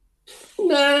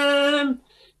 No,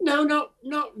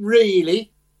 not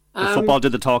really. The football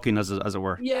did the talking, as it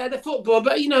were. Yeah, the football,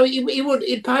 but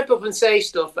he'd pipe up and say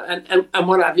stuff and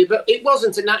what have you. But it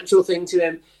wasn't a natural thing to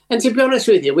him. And to be honest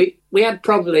with you, we had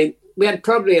probably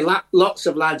lots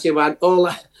of lads who had all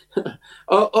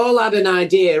had an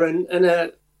idea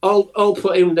and all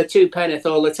put in the two penneth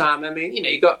all the time. I mean,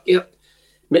 you got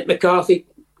Mick McCarthy,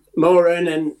 Moran,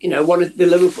 and one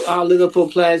of our Liverpool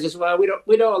players as well.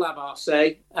 We'd all have our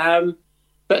say.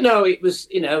 But no, it was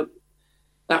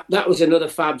that was another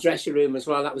fab dressing room as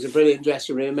well. That was a brilliant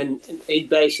dressing room, and he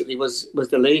basically was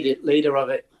the leader of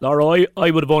it. Laura,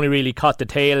 I would have only really caught the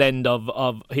tail end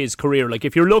of his career. Like,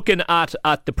 if you're looking at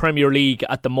the Premier League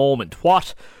at the moment,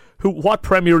 what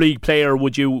Premier League player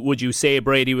would you say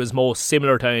Brady was most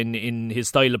similar to in his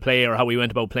style of play or how he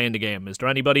went about playing the game? Is there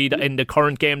anybody in the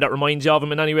current game that reminds you of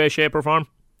him in any way, shape or form?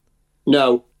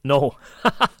 No.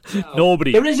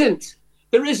 Nobody. There isn't.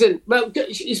 Well,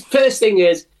 his first thing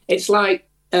is, it's like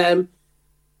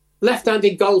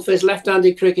left-handed golfers,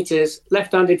 left-handed cricketers,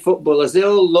 left-handed footballers. They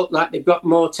all look like they've got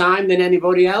more time than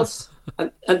anybody else,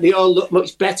 and they all look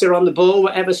much better on the ball,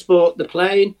 whatever sport they're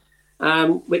playing.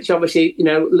 Which obviously,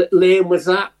 Liam was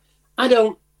that. I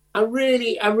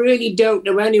really don't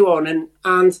know anyone,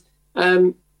 and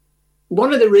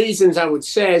one of the reasons I would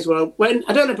say as well,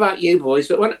 I don't know about you boys,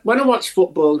 but when I watch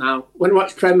football now, when I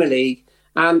watch Premier League,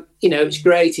 it's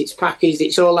great, it's packaged,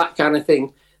 it's all that kind of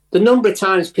thing. The number of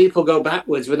times people go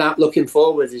backwards without looking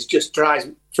forwards is just drives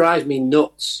me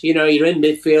nuts. You're in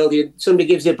midfield, somebody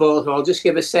gives you a ball, just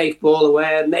give a safe ball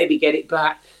away and maybe get it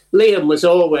back. Liam was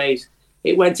always,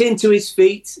 it went into his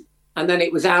feet and then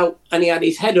it was out and he had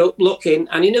his head up looking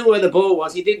and he knew where the ball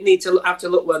was. He didn't need to have to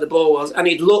look where the ball was, and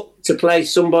he'd look to play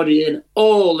somebody in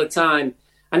all the time.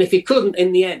 And if he couldn't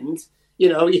in the end,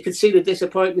 you could see the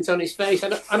disappointment on his face. I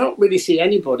don't really see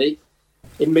anybody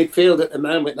in midfield at the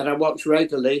moment that I watch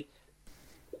regularly.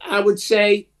 I would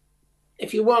say,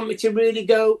 if you want me to really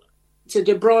go to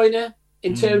De Bruyne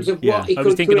in terms of what he could create. I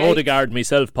was thinking Odegaard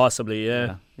myself, possibly,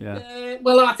 yeah.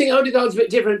 Well, I think Odegaard's a bit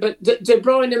different, but De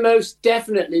Bruyne most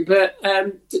definitely. But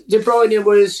De Bruyne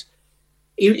was,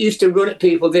 he used to run at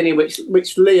people, didn't he, which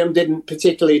Liam didn't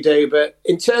particularly do. But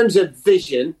in terms of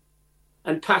vision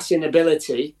and passing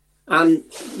ability and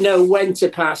know when to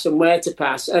pass and where to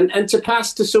pass, and to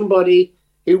pass to somebody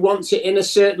who wants it in a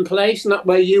certain place, not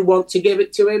where you want to give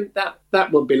it to him,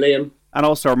 that would be Liam. And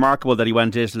also remarkable that he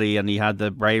went to Italy and he had the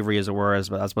bravery, as it were, I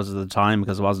suppose at the time,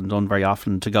 because it wasn't done very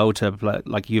often, to go to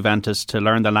like Juventus, to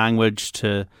learn the language,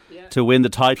 to win the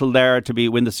title there,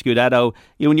 win the Scudetto.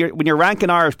 When you're ranking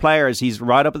Irish players, he's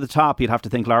right up at the top, you'd have to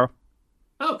think, Laura.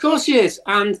 Oh, of course he is.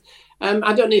 And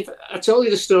I don't know if I told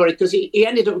you the story, because he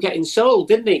ended up getting sold,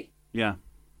 didn't he? Yeah.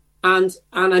 And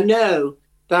I know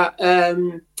that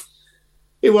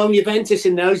who owned Juventus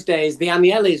in those days, the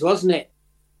Agnellis, wasn't it?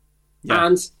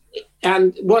 Yeah.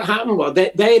 And what happened was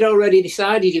they had already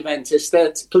decided, Juventus,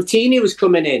 that Platini was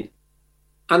coming in,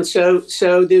 and so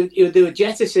they were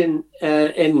jettisoning,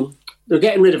 they were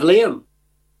getting rid of Liam.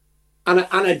 And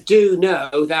I do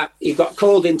know that he got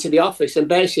called into the office, and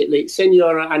basically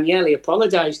Signora Agnelli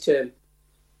apologised to him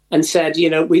and said,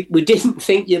 we didn't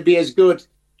think you'd be as good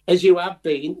as you have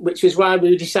been, which was why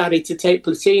we decided to take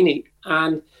Platini.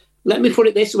 And let me put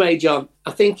it this way, John.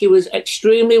 I think he was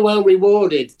extremely well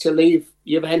rewarded to leave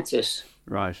Juventus.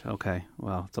 Right. Okay.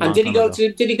 Well. And did he go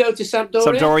to Sampdoria?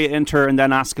 Sampdoria, Inter, and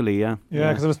then Ascoli. Yeah. Yeah,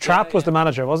 because it was Trapp was the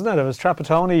manager, wasn't it? It was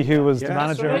Trapattoni who was the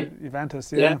manager at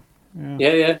Juventus. Yeah.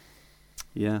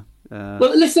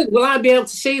 Well, listen, will I be able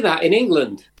to see that in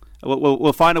England?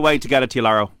 We'll find a way to get it to you,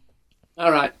 Laro.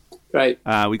 All right, great.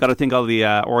 We got to think of the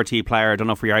RT player. I don't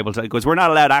know if we are able to, because we're not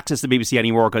allowed access to BBC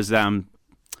anymore because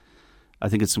I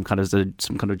think it's some kind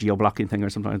of geo-blocking thing or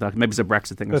something like that. Maybe it's a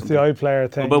Brexit thing. It's the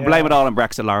iPlayer thing. We'll blame it all on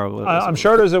Brexit, Laro. I'm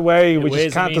sure there's a way. We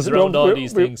just can't.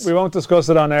 We won't discuss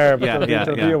it on air. But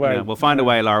there'll be a way. We'll find a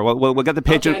way, Laro. We'll get the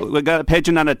pigeon. Okay. We'll get a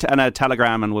pigeon and a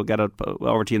telegram, and we'll get it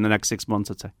over to you in the next 6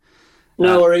 months, I'd say.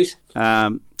 No worries.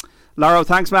 Laro,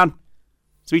 thanks, man.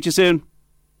 Speak to you soon.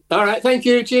 All right, thank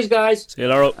you. Cheers, guys. See you,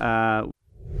 Laro.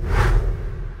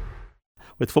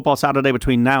 With Football Saturday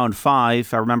between now and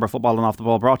 5, remember Football and Off the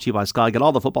Ball brought to you by Sky. Get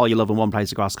all the football you love in one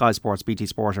place across Sky Sports, BT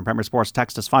Sport and Premier Sports.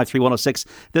 Text us 53106.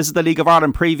 This is the League of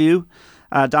Ireland preview.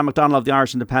 Dan McDonnell of the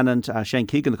Irish Independent, Shane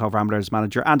Keegan, the Cobh Ramblers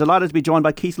manager, and delighted to be joined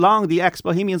by Keith Long, the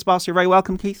ex-Bohemians boss. You're very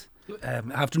welcome, Keith.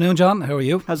 Afternoon, John. How are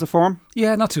you? How's the form?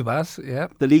 Yeah, not too bad. Yeah.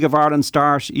 The League of Ireland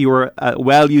start, you were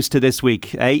well used to this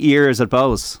week. 8 years at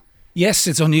Bohs. Yes,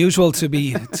 it's unusual to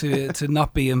be to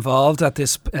not be involved at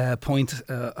this point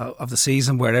of the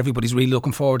season where everybody's really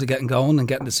looking forward to getting going and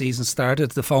getting the season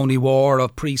started. The phony war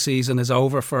of pre-season is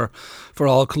over for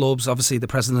all clubs. Obviously, the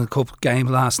President's Cup game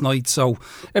last night, so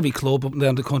every club up and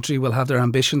down the country will have their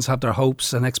ambitions, have their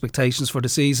hopes and expectations for the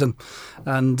season.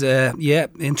 And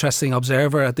interesting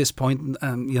observer at this point,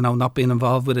 not being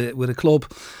involved with a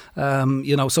club.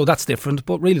 So that's different,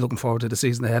 but really looking forward to the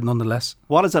season ahead nonetheless.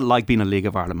 What is it like being a League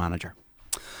of Ireland manager?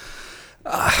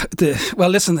 Well,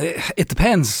 listen, it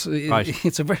depends. Right.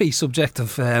 It's a very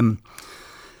subjective.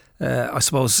 I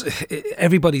suppose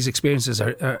everybody's experiences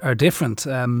are different.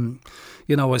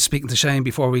 I was speaking to Shane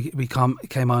before we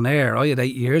came on air. I had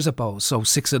 8 years at Bohs, so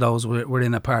 6 of those were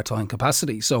in a part-time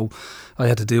capacity. So I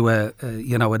had to do an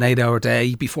 8-hour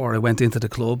day before I went into the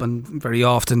club, and very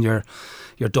often you're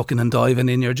ducking and diving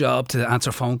in your job to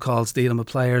answer phone calls, dealing with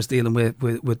players, dealing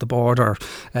with the board, or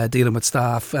dealing with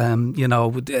staff,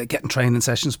 getting training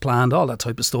sessions planned, all that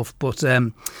type of stuff. But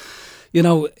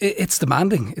it's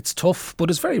demanding, it's tough, but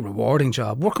it's a very rewarding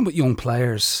job. Working with young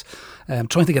players,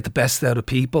 trying to get the best out of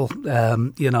people,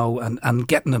 and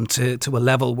getting them to a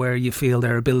level where you feel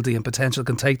their ability and potential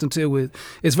can take them to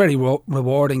is very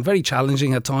rewarding, very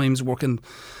challenging at times, working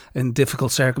in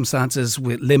difficult circumstances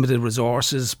with limited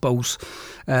resources, both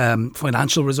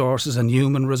financial resources and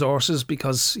human resources,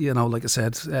 because, like I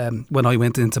said, when I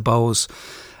went into Bohs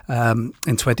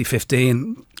in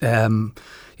 2015,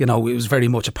 it was very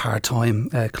much a part-time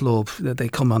club. They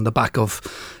come on the back of,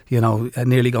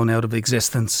 nearly going out of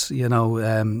existence. They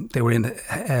were in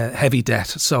heavy debt,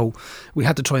 so we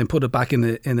had to try and put it back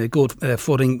in a good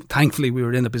footing. Thankfully, we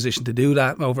were in a position to do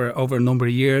that over a number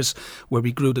of years, where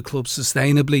we grew the club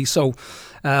sustainably. So,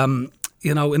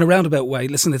 in a roundabout way,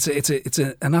 listen, it's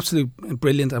an absolute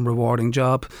brilliant and rewarding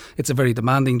job. It's a very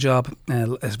demanding job.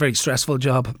 It's a very stressful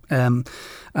job.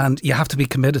 And you have to be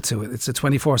committed to it. It's a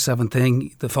 24/7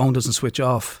 thing. The phone doesn't switch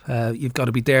off. You've got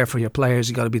to be there for your players.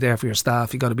 You've got to be there for your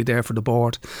staff. You've got to be there for the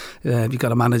board. You've got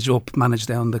to manage up, manage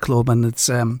down the club. And it's,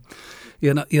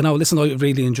 listen, I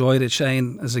really enjoyed it.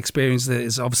 Shane has experienced it.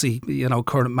 Is obviously,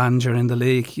 current manager in the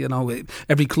league.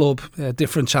 Every club,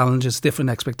 different challenges, different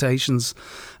expectations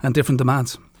and different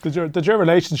demands. Did your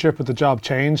relationship with the job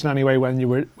change in any way when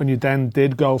you then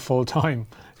did go full time?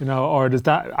 Or does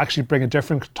that actually bring a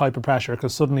different type of pressure?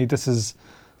 Because suddenly this is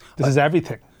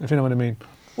everything, if you know what I mean.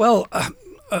 Well,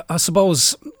 I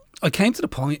suppose I came to the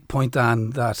point,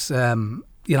 Dan, that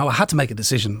I had to make a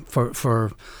decision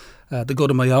for the good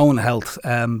of my own health,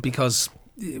 because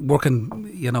working,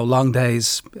 long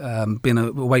days, being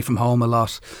away from home a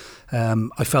lot.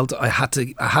 I felt I had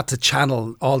to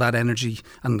channel all that energy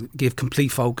and give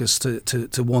complete focus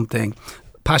to one thing.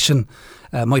 Passion.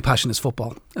 My passion is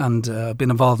football, and I've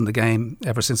been involved in the game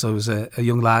ever since I was a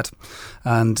young lad,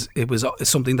 and it was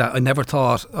something that I never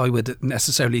thought I would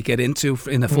necessarily get into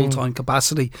in a full-time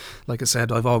capacity. Like I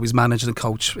said, I've always managed and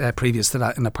coached previous to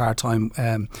that in a part-time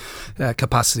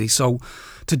capacity. So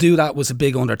to do that was a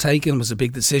big undertaking, was a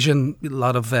big decision, a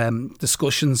lot of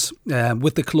discussions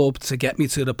with the club to get me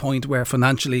to the point where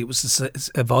financially it was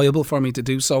viable for me to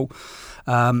do so.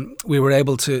 We were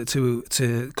able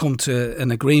to come to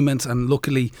an agreement, and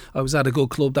luckily I was at a good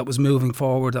club that was moving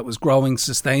forward, that was growing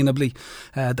sustainably,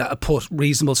 that had put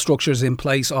reasonable structures in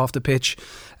place off the pitch,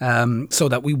 so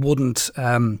that we wouldn't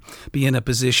be in a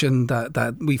position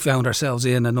that we found ourselves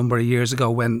in a number of years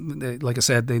ago when, like I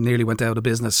said, they nearly went out of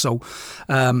business. So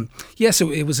yes,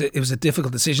 it was a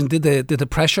difficult decision. Did the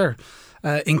pressure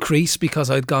increase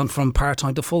because I'd gone from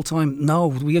part-time to full-time.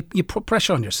 No, you put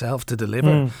pressure on yourself to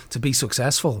deliver, to be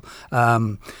successful.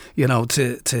 We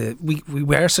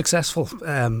were successful,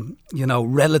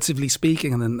 relatively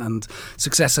speaking, and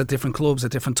success at different clubs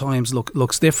at different times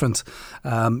looks different.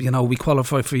 We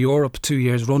qualified for Europe 2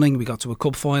 years running. We got to a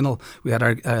cup final. We had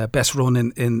our best run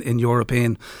in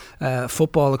European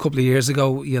football a couple of years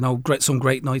ago. Some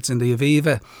great nights in the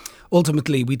Aviva.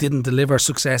 Ultimately, we didn't deliver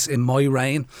success in my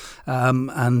reign,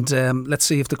 and let's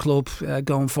see if the club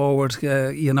going forward,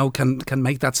 can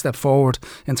make that step forward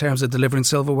in terms of delivering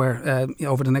silverware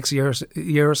over the next year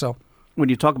or so. When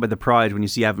you talk about the pride, when you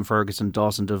see Evan Ferguson,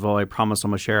 Dawson Devoy, Promise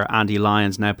O'Mashare, Andy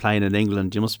Lyons now playing in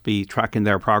England, you must be tracking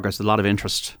their progress with a lot of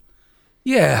interest.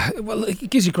 Yeah, well, it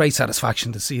gives you great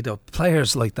satisfaction to see the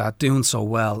players like that doing so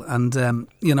well, and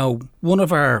one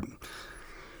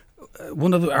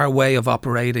of our way of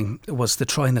operating was to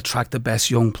try and attract the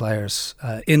best young players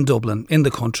in Dublin, in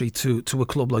the country, to a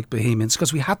club like Bohemians,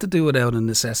 because we had to do it out of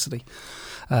necessity.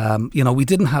 We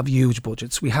didn't have huge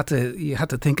budgets. You had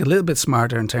to think a little bit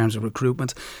smarter in terms of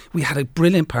recruitment. We had a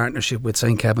brilliant partnership with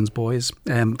St. Kevin's Boys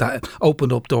that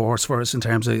opened up doors for us in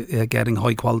terms of getting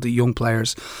high quality young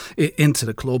players into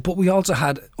the club. But we also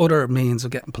had other means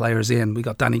of getting players in. We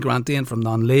got Danny Grant in from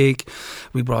non-league.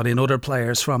 We brought in other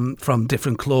players from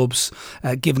different clubs,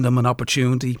 giving them an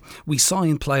opportunity. We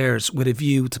signed players with a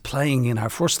view to playing in our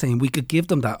first team. We could give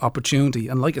them that opportunity.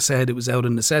 And like I said, it was out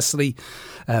of necessity.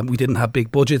 We didn't have big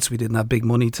budgets, we didn't have big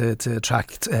money to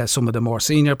attract some of the more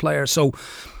senior players. So,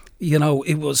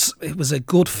 it was a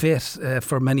good fit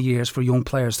for many years for young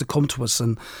players to come to us.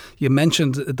 And you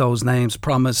mentioned those names: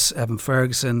 Promise, Evan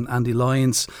Ferguson, Andy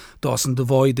Lyons, Dawson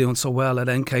Devoy doing so well at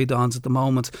NK Dons at the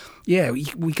moment. Yeah,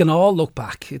 we can all look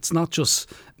back. It's not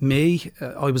just me.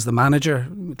 I was the manager.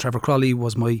 Trevor Crowley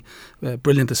was my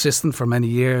brilliant assistant for many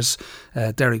years.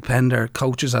 Derek Pender,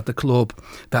 coaches at the club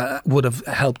that would have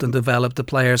helped and developed the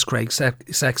players. Craig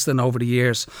Sexton over the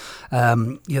years.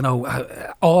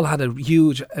 All had a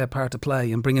huge part to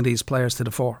play in bringing these players to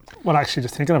the fore. Well, actually,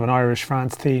 just thinking of an Irish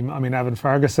France team, I mean, Evan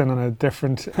Ferguson in a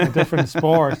different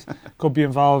sport could be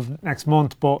involved next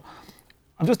month. But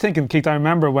I'm just thinking, Keith, I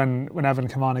remember when Evan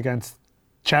came on against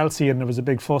Chelsea and there was a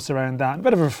big fuss around that, a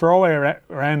bit of a throwaway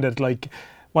around it. Like,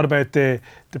 what about the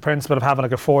principle of having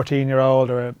like a 14-year-old,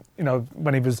 or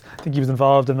when I think he was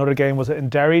involved in another game, was it in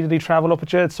Derry? Did he travel up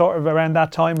with you? It's sort of around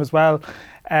that time as well.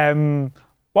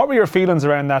 What were your feelings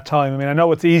around that time? I mean, I know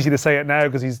it's easy to say it now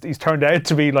because he's turned out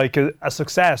to be like a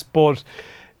success, but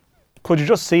could you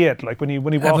just see it? Like when he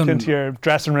walked into your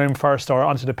dressing room first or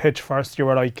onto the pitch first, you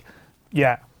were like,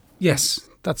 yeah. Yes,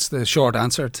 that's the short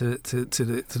answer to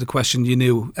the question. You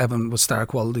knew Evan was star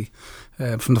quality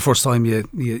from the first time you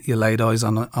laid eyes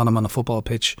on him on a football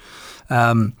pitch.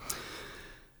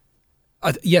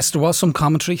 Yes, there was some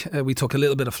commentary. We took a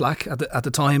little bit of flack at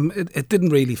the time. It didn't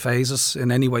really faze us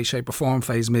in any way, shape or form,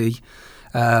 faze me,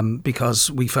 because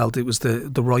we felt it was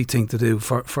the right thing to do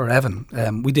for Evan.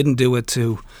 We didn't do it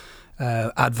to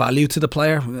add value to the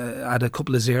player, add a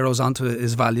couple of zeros onto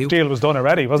his value. The deal was done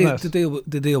already, wasn't it?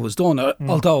 The deal was done.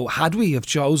 Although, had we have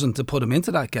chosen to put him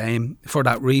into that game for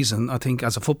that reason, I think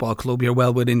as a football club, you're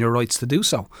well within your rights to do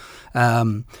so.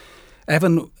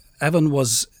 Evan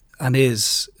was and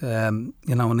is, an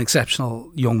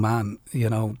exceptional young man.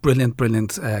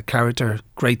 Brilliant character,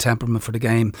 great temperament for the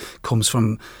game. Comes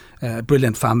from a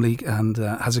brilliant family and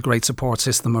has a great support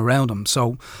system around him.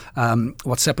 So,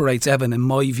 what separates Evan, in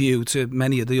my view, to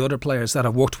many of the other players that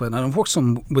I've worked with, and I've worked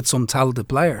with some talented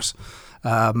players,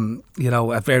 at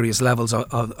various levels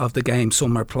of the game.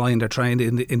 Some are playing; they're trained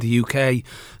in the UK.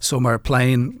 Some are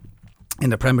playing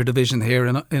in the Premier Division here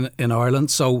in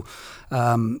Ireland. So,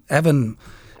 Evan,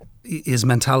 his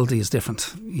mentality is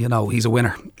different. He's a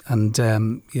winner, and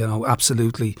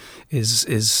absolutely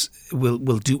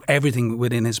will do everything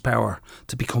within his power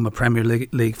to become a Premier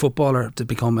League footballer, to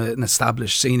become an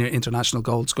established senior international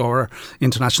goal scorer,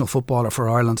 international footballer for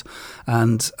Ireland,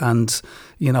 and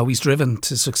he's driven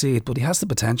to succeed. But he has the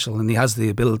potential and he has the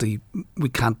ability. We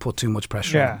can't put too much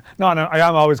pressure on him. No, I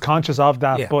am always conscious of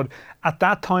that. Yeah. But at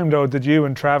that time, though, did you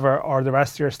and Trevor or the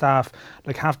rest of your staff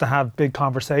have to have big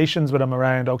conversations with him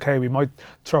around, okay, we might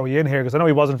throw you in here? Because I know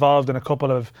he was involved in a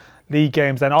couple of league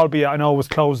games then, albeit I know it was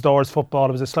closed doors football,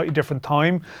 it was a slightly different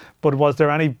time. But was there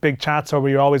any big chats, or were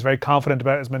you always very confident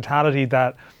about his mentality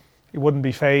that he wouldn't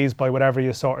be fazed by whatever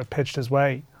you sort of pitched his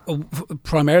way?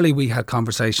 Primarily, we had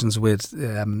conversations with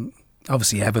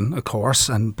obviously Evan, of course,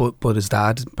 but his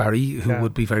dad Barry, who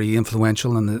would be very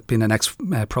influential and being an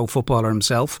ex-pro footballer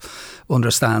himself,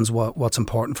 understands what's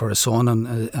important for his son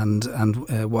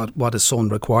and what his son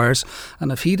requires.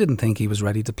 And if he didn't think he was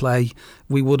ready to play,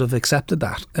 we would have accepted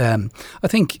that. I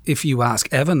think if you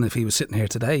ask Evan if he was sitting here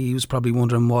today, he was probably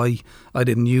wondering why I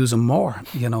didn't use him more,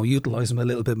 utilise him a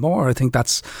little bit more. I think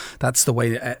that's the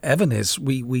way Evan is.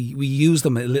 We use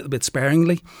them a little bit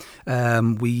sparingly.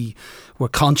 We were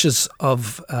conscious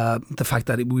of the fact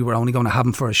that we were only going to have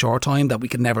him for a short time, that we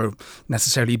could never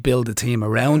necessarily build a team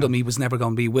around him. He was never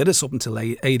going to be with us up until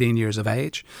 18 years of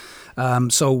age.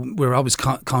 So we're always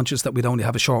conscious that we'd only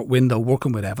have a short window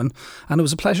working with Evan, and it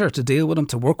was a pleasure to deal with him,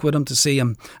 to work with him, to see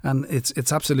him, and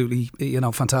it's absolutely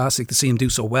fantastic to see him do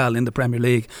so well in the Premier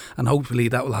League, and hopefully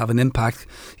that will have an impact,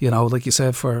 like you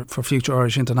said, for future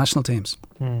Irish international teams.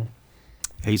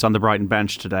 He's on the Brighton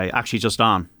bench today, actually just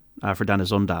on for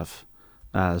Dennis Undav.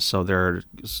 So they're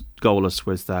goalless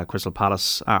with Crystal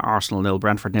Palace, Arsenal 0,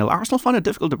 Brentford 0. Arsenal find it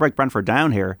difficult to break Brentford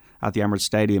down here at the Emirates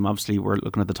Stadium. Obviously, we're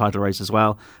looking at the title race as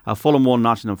well. Fulham 1,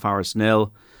 Nottingham Forest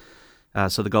 0.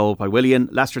 So the goal by Willian.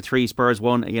 Leicester 3, Spurs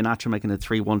 1. Iheanacho making it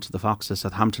 3-1 to the Foxes.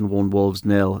 Southampton 1, Wolves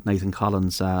 0. Nathan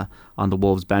Collins on the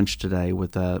Wolves bench today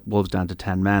with Wolves down to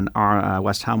 10 men.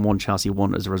 West Ham 1, Chelsea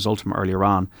 1 as a result from earlier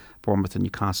on. Bournemouth and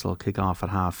Newcastle kick off at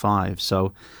 5:30.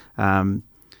 So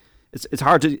It's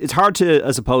hard to,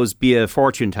 I suppose, be a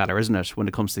fortune teller, isn't it, when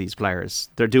it comes to these players?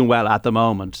 They're doing well at the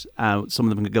moment. Some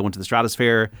of them could go into the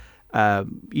stratosphere.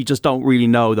 You just don't really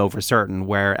know, though, for certain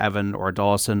where Evan or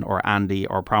Dawson or Andy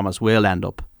or Promise will end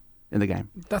up in the game.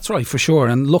 That's right, for sure.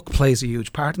 And luck plays a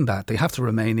huge part in that. They have to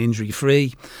remain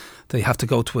injury-free. They have to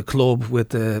go to a club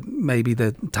with maybe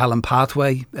the talent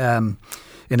pathway.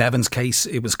 In Evan's case,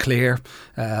 it was clear.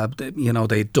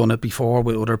 They'd done it before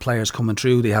with other players coming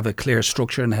through. They have a clear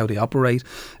structure in how they operate.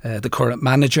 The current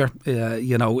manager,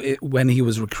 when he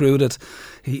was recruited,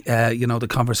 the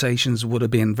conversations would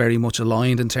have been very much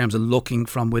aligned in terms of looking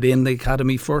from within the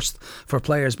academy first for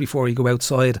players before you go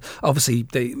outside. Obviously,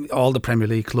 all the Premier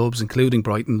League clubs, including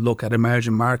Brighton, look at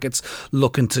emerging markets,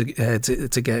 looking to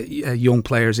get young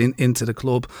players into the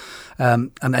club.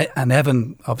 And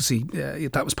Evan, obviously,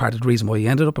 that was part of the reason why he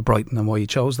ended up at Brighton and why he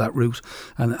chose that route,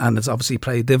 and it's obviously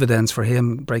paid dividends for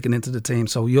him breaking into the team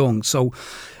so young. So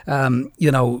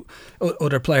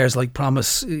other players like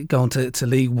Promise going to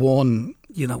League One,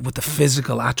 with the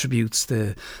physical attributes,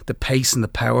 the pace and the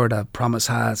power that Promise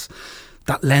has,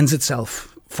 that lends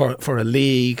itself for a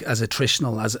league as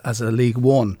attritional as a League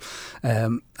One.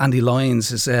 Andy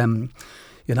Lyons is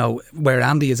where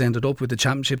Andy has ended up with the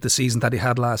Championship, the season that he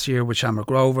had last year with Shamrock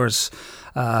Rovers,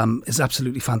 is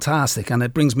absolutely fantastic. And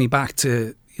it brings me back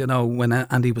to, when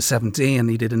Andy was 17,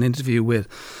 he did an interview with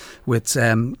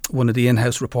one of the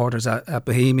in-house reporters at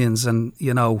Bohemians, and,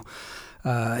 he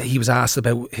was asked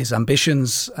about his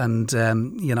ambitions, and,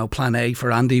 plan A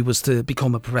for Andy was to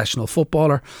become a professional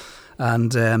footballer.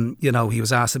 And, he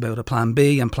was asked about a plan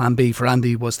B, and plan B for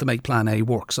Andy was to make plan A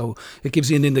work. So it gives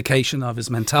you an indication of his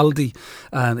mentality,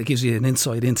 and it gives you an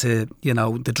insight into,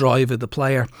 the drive of the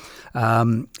player.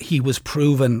 He was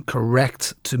proven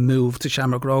correct to move to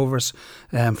Shamrock Rovers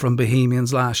from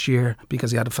Bohemians last year because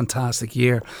he had a fantastic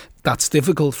year. That's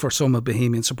difficult for some of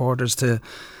Bohemian supporters to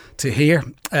hear,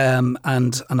 and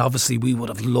obviously we would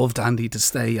have loved Andy to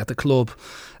stay at the club.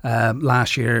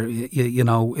 Last year,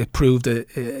 it proved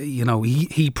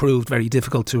he proved very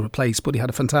difficult to replace, but he had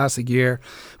a fantastic year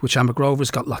with Shamrock Rovers,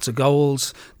 got lots of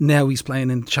goals. Now he's playing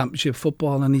in Championship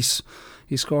football, and he's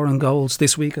scoring goals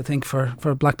this week, I think,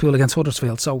 for Blackpool against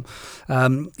Huddersfield. So,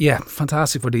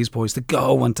 fantastic for these boys to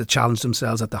go and to challenge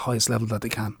themselves at the highest level that they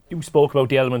can. You spoke about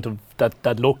the element of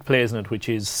that luck plays in it, which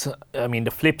is,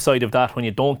 the flip side of that, when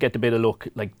you don't get the bit of luck.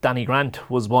 Like Danny Grant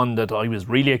was one that I was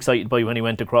really excited by when he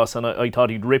went across, and I thought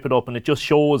he'd rip it up, and it just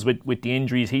shows with the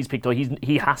injuries he's picked up.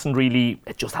 He hasn't really,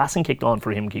 it just hasn't kicked on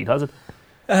for him, Keith, has it?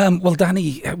 Well,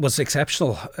 Danny was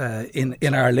exceptional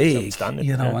in our league,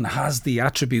 and has the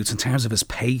attributes in terms of his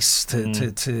pace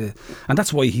to and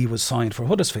that's why he was signed for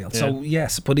Huddersfield. Yeah. So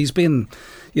yes, but he's been,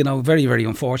 very, very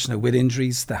unfortunate with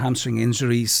injuries, the hamstring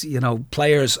injuries.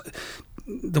 Players,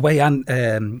 the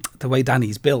way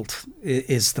Danny's built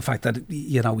is the fact that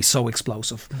he's so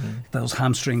explosive. Those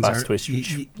hamstrings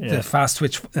the fast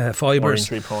twitch fibres,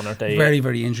 injury prone, aren't they? Very,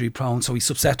 very injury prone. So he's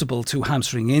susceptible to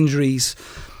hamstring injuries.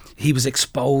 He was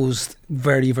exposed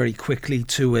very, very quickly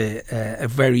to a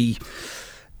very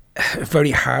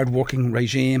hard-working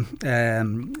regime.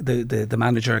 The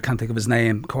manager, I can't think of his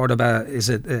name, Cordoba,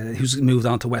 who's moved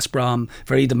on to West Brom,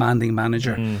 very demanding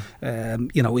manager.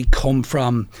 He come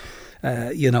from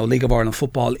League of Ireland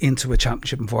football into a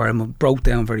championship environment. Broke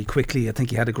down very quickly. I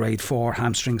think he had a grade 4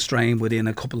 hamstring strain within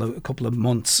a couple of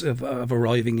months of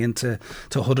arriving into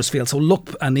Huddersfield. So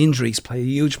luck and injuries play a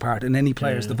huge part in any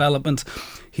player's development.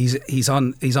 He's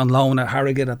on loan at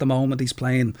Harrogate at the moment. He's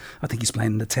playing. I think he's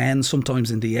playing in the 10,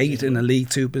 sometimes in the 8 in a League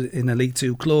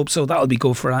Two club. So that'll be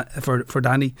good for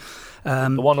Danny.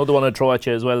 The one other one I'd throw at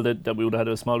you as well that we would have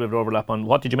had a small bit of overlap on.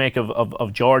 What did you make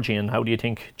of Georgie, and how do you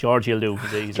think Georgie will do?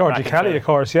 He's Georgie Kelly, of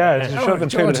course. Yeah, should have been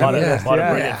treated. What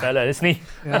a brilliant fella, isn't he?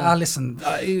 Listen,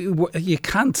 you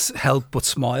can't help but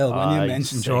smile when you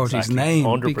mention Georgie's name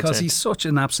 100%. Because he's such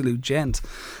an absolute gent,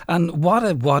 and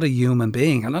what a human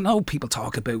being. And I know people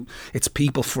talk about it's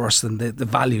people first and the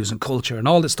values and culture and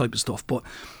all this type of stuff, but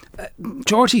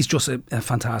Georgie's just a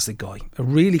fantastic guy, a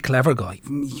really clever guy,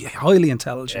 highly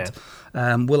intelligent.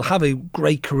 Will have a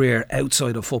great career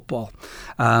outside of football,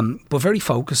 but very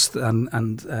focused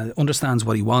and understands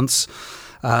what he wants.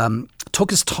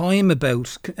 Took his time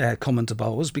about coming to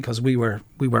Bohs because we were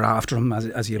after him,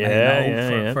 as you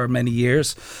may know, for many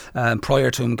years.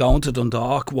 Prior to him going to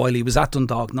Dundalk, while he was at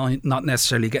Dundalk, not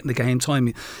necessarily getting the game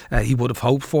time he would have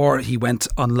hoped for. He went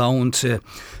on loan to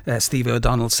Stevie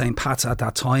O'Donnell, St. Pat's at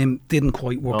that time. Didn't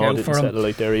quite work out for him. Didn't settle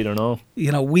like there either, no.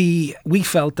 We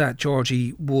felt that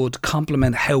Georgie would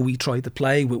complement how we tried to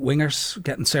play with wingers,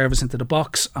 getting service into the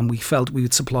box, and we felt we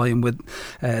would supply him with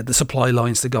the supply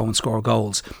lines to go and score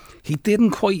goals. He didn't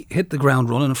quite hit the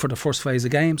ground running for the first phase of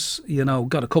games.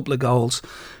 Got a couple of goals.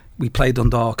 We played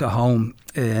Dundalk at home,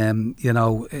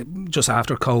 just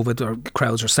after COVID, our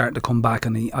crowds were starting to come back,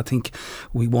 and I think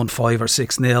we won 5 or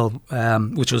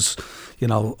 6-0, which was,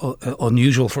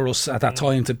 unusual for us at that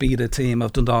time to beat a team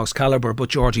of Dundalk's calibre. But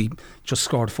Georgie just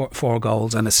scored 4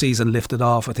 goals, and the season lifted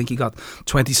off. I think he got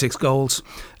 26 goals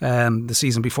the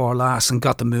season before last, and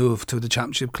got the move to the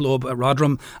Championship club at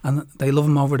Rotherham, and they love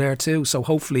him over there too. So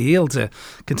hopefully he'll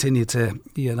continue to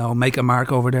make a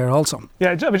mark over there also.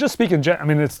 Yeah, I mean, just speaking,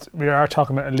 we are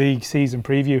talking about a league season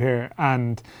preview here,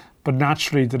 but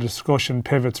naturally the discussion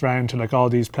pivots around to like all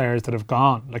these players that have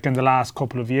gone like in the last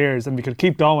couple of years, and we could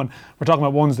keep going. We're talking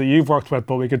about ones that you've worked with,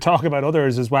 but we could talk about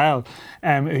others as well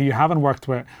who you haven't worked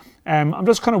with. I'm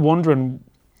just kind of wondering,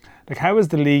 like, how has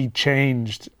the league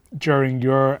changed during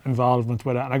your involvement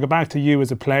with it? And I go back to you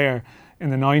as a player in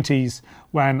the 90s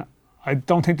when I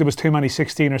don't think there was too many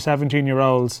 16 or 17 year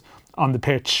olds on the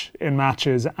pitch in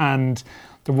matches, and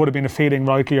there would have been a feeling,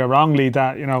 rightly or wrongly,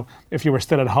 that if you were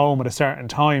still at home at a certain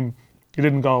time, you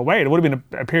didn't go away. There would have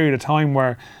been a period of time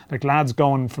where like lads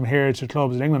going from here to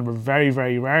clubs in England were very,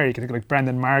 very rare. You can think of like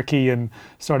Brendan Markey and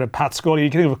sort of Pat Scully. You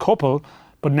can think of a couple,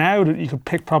 but now you could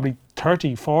pick probably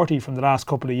 30, 40 from the last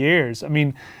couple of years. I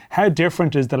mean, how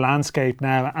different is the landscape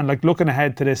now? And like looking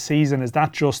ahead to this season, is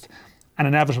that just an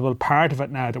inevitable part of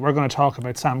it now that we're going to talk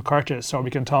about Sam Curtis, or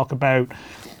we can talk about,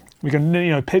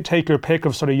 take your pick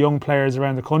of sort of young players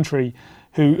around the country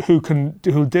who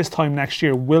this time next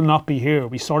year will not be here.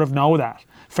 We sort of know that.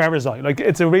 Ferazai, like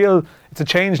it's a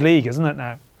changed league, isn't it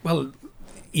now? Well,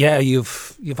 yeah,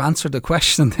 you've answered the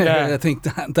question there. Yeah. I think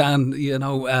Dan,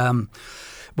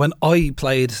 when I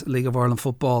played League of Ireland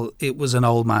football, it was an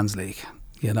old man's league.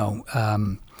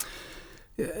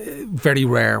 Very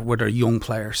rare were there young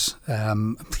players.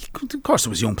 Of course,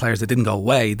 there was young players that didn't go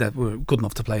away that were good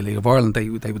enough to play League of Ireland. They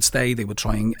would stay. They would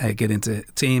try and get into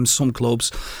teams. Some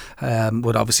clubs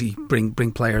would obviously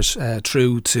bring players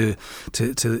through to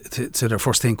their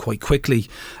first team quite quickly.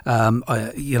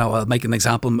 I'll make an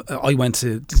example. I went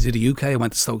to the UK. I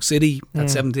went to Stoke City at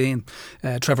 17.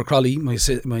 Trevor Crowley, my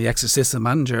ex-assistant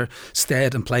manager,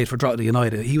 stayed and played for Drogheda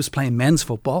United. He was playing men's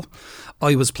football.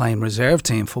 I was playing reserve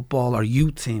team football or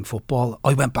youth team football.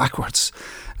 I went backwards.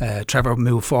 Trevor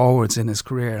moved forwards in his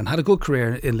career and had a good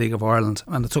career in League of Ireland,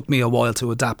 and it took me a while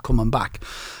to adapt coming back.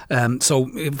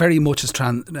 So it very much has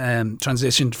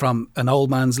transitioned from an old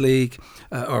man's league,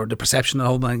 or the perception of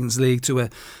an old man's league, to a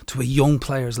young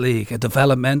players league, a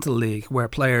developmental league where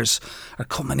players are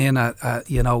coming in at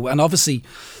and obviously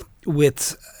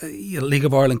with League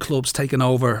of Ireland clubs taking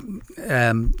over,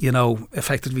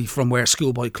 effectively from where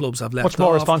schoolboy clubs have left off. Much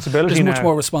more responsibility now. There's much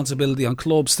more responsibility on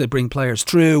clubs to bring players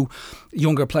through.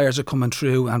 Younger players are coming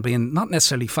through and being not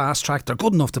necessarily fast-tracked. They're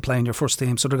good enough to play in your first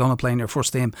team, so they're going to play in your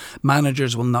first team.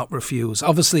 Managers will not refuse.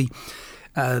 Obviously,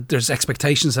 there's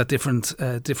expectations at different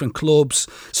clubs.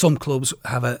 Some clubs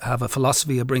have a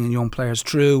philosophy of bringing young players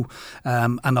through,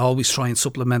 and always try and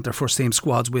supplement their first team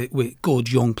squads with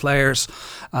good young players.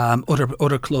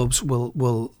 Other clubs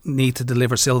will need to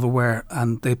deliver silverware,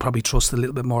 and they probably trust a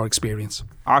little bit more experience.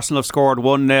 Arsenal have scored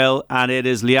 1-0, and it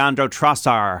is Leandro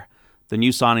Trossard the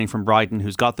new signing from Brighton,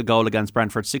 who's got the goal against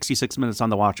Brentford. 66 minutes on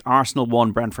the watch. Arsenal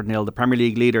 1, Brentford 0. The Premier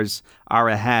League leaders are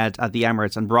ahead at the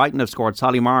Emirates, and Brighton have scored.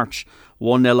 Solly March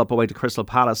 1-0 up away to Crystal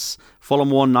Palace. Fulham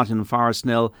 1, Nottingham Forest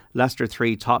 0. Leicester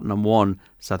 3, Tottenham 1.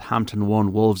 Southampton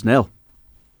 1, Wolves 0.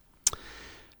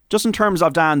 Just in terms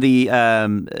of, Dan,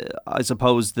 I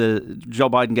suppose Joe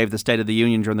Biden gave the State of the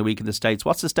Union during the week in the States.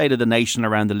 What's the state of the nation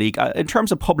around the league? In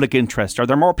terms of public interest, are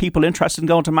there more people interested in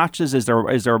going to matches? Is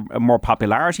there more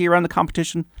popularity around the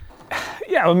competition?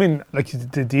 Yeah, I mean, like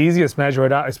the easiest measure of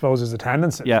that, I suppose, is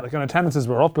attendances. Yeah. Like, attendances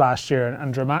were up last year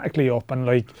and dramatically up. And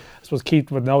like, I suppose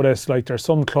Keith would notice, like, there's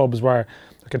some clubs where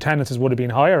like attendances would have been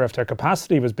higher if their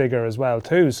capacity was bigger as well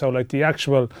too. So like the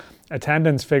actual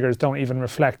attendance figures don't even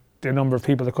reflect the number of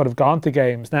people that could have gone to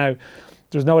games. Now,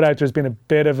 there's no doubt there's been a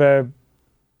bit of a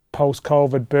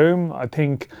post-COVID boom. I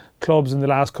think clubs in the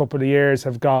last couple of years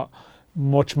have got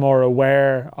much more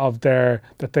aware of that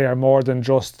they are more than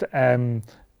just a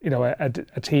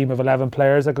team of 11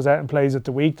 players that goes out and plays at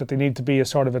the week, that they need to be a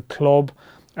sort of a club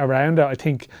around it. I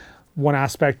think one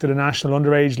aspect of the national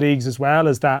underage leagues as well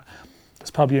is that it's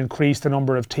probably increased the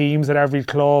number of teams at every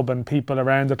club and people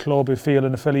around the club who feel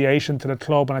an affiliation to the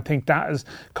club, and I think that has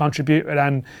contributed.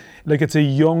 And like, it's a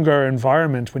younger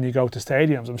environment when you go to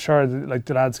stadiums. I'm sure like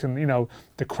the lads can,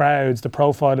 the crowds, the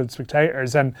profile of the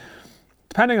spectators, and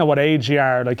depending on what age you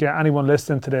are, like anyone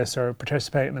listening to this or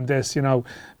participating in this,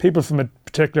 people from a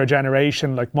particular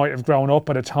generation like might have grown up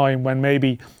at a time when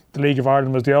maybe the League of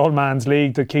Ireland was the old man's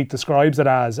league that Keith describes it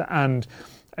as, and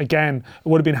again, it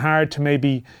would have been hard to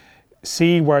maybe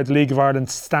see where the League of Ireland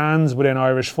stands within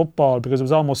Irish football, because it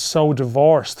was almost so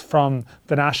divorced from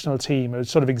the national team. It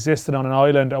sort of existed on an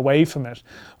island away from it.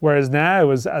 Whereas now,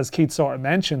 as Keith sort of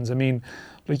mentions, I mean,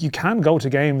 like, you can go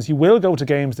to games, you will go to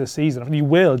games this season, and you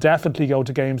will definitely go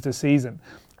to games this season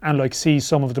and like see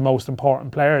some of the most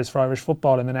important players for Irish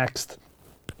football in the next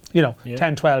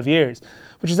 10, 12 years,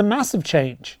 which is a massive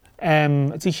change.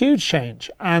 It's a huge change.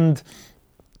 And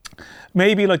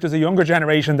maybe like there's a younger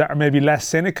generation that are maybe less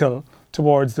cynical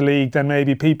towards the league than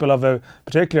maybe people of a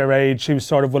particular age who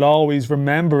sort of will always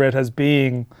remember it as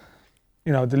being,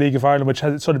 the League of Ireland, which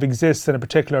sort of exists in a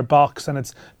particular box and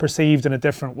it's perceived in a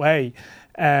different way.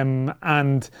 And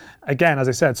again, as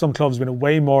I said, some clubs have been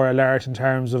way more alert in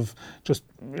terms of just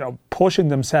pushing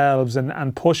themselves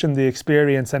and pushing the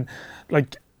experience, and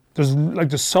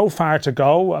there's so far to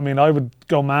go. I mean, I would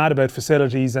go mad about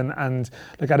facilities and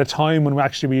like at a time when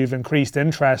we've increased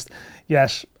interest,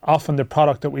 yet often the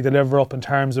product that we deliver up in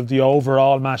terms of the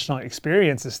overall match night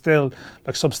experience is still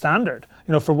like substandard.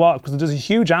 For what? Because there's a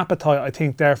huge appetite, I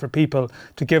think, there for people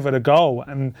to give it a go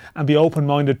and be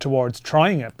open-minded towards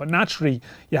trying it. But naturally,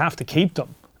 you have to keep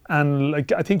them. And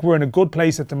like, I think we're in a good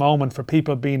place at the moment for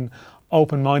people being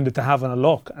open-minded to having a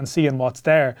look and seeing what's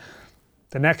there.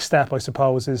 The next step, I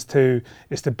suppose, is to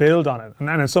build on it, and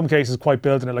in some cases, quite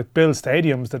building it, like build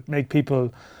stadiums that make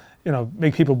people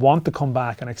want to come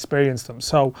back and experience them.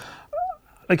 So,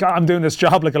 like, I'm doing this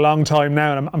job like a long time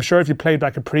now, and I'm sure if you played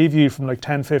back a preview from like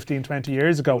 10, 15, 20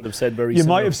 years ago, you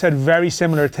might have said very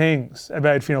similar things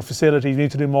about facilities. We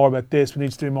need to do more about this. We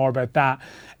need to do more about that.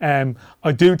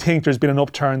 I do think there's been an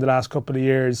upturn the last couple of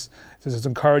years. This is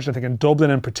encouraging. I think in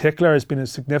Dublin in particular has been a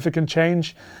significant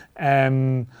change.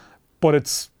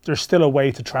 But there's still a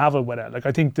way to travel with it. Like,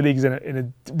 I think the league's in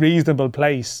a reasonable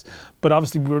place, but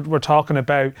obviously we're talking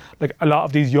about like a lot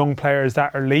of these young players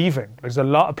that are leaving. There's a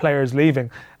lot of players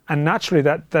leaving, and naturally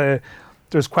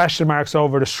there's question marks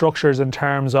over the structures in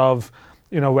terms of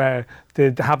having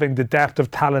the depth of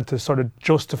talent to sort of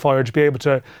justify or to be able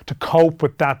to cope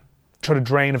with that sort of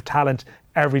drain of talent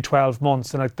every 12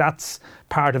 months, and like that's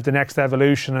part of the next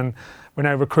evolution. And we're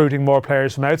now recruiting more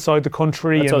players from outside the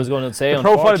country. That's what I was going to say. The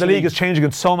profile of the league is changing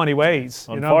in so many ways.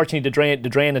 Unfortunately, the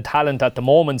drain of talent at the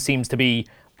moment seems to be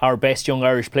our best young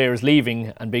Irish players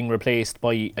leaving and being replaced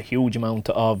by a huge amount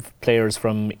of players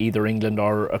from either England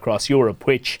or across Europe,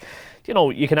 which,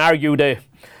 you can argue the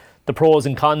pros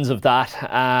and cons of that,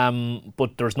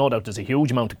 but there's no doubt there's a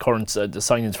huge amount of current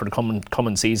signings for the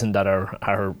coming season that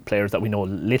are players that we know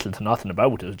little to nothing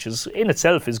about, which is in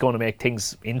itself is going to make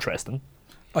things interesting.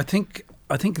 I think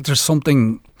there's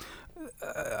something.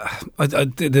 I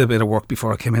did a bit of work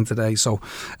before I came in today, so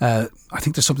I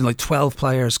think there's something like 12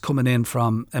 players coming in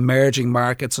from emerging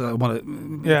markets. I want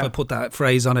to if I put that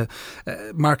phrase on it,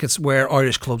 markets where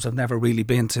Irish clubs have never really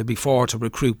been to before to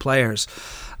recruit players.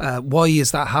 Why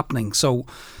is that happening? So.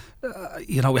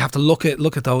 We have to look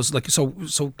at those. Like so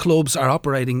clubs are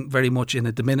operating very much in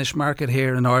a diminished market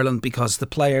here in Ireland because the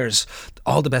players,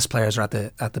 all the best players are at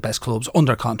the best clubs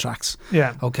under contracts.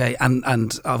 Yeah. Okay,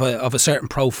 and of a certain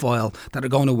profile that are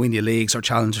going to win you leagues or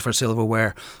challenge for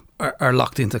silverware are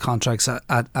locked into contracts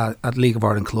at League of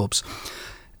Ireland clubs.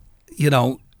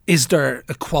 Is there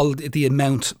a quality, the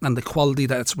amount and the quality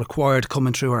that's required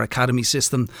coming through our academy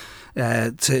system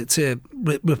to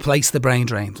replace the brain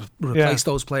drain, replace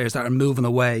those players that are moving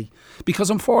away? Because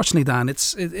unfortunately, Dan,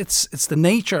 it's the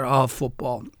nature of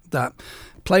football that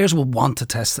players will want to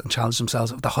test and challenge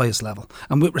themselves at the highest level.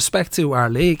 And with respect to our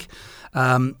league,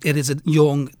 it is a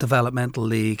young developmental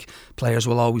league. Players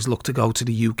will always look to go to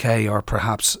the UK or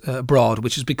perhaps abroad,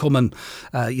 which is becoming,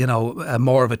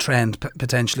 more of a trend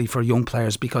potentially for young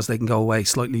players because they can go away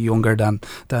slightly younger than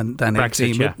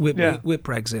Brexit, 18 with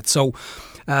Brexit. So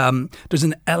there's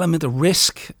an element of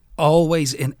risk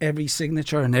always in every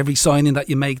signature and every signing that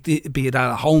you make, be it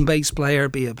a home-based player,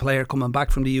 be it a player coming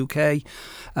back from the UK,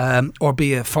 or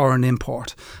be a foreign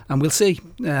import. And we'll see.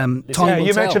 Time will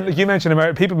tell. You mentioned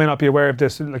America. People may not be aware of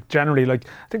this. Generally, I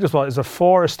think there's 4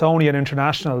 Estonian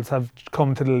internationals have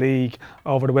come to the league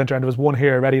over the winter, and there was one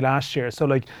here already last year. So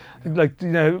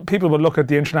people would look at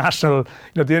the international,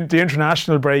 the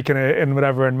international break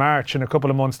in March in a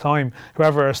couple of months' time.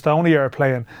 Whoever Estonia are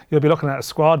playing, you'll be looking at a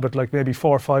squad with maybe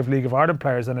 4 or 5 League of Ireland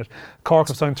players in it. Cork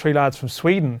have signed 3 lads from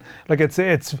Sweden.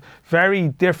 It's very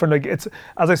different. It's,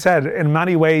 as I said, in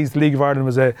many ways, the League of Ireland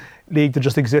was a league that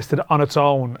just existed on its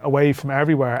own, away from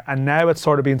everywhere, and now it's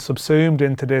sort of been subsumed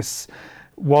into this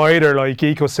wider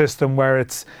ecosystem where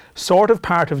it's sort of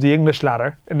part of the English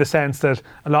ladder, in the sense that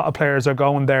a lot of players are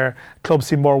going there. Clubs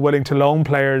seem more willing to loan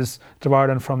players to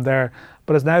Ireland from there,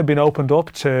 but it's now been opened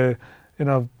up to,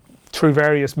 through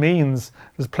various means.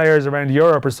 There's players around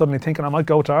Europe are suddenly thinking, I might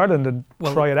go to Ireland and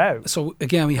try it out. So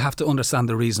again, we have to understand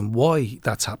the reason why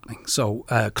that's happening. So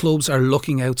clubs are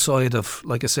looking outside of,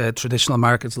 like I said, traditional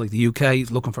markets like the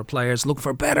UK, looking for players, looking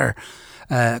for better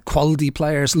quality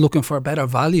players, looking for better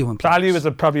value in players. Value is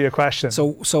probably a question.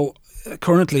 So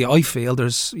currently, I feel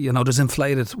there's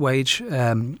inflated wage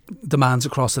demands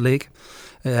across the league.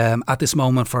 At this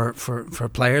moment for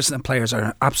players, and players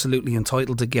are absolutely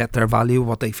entitled to get their value,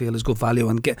 what they feel is good value,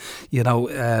 and get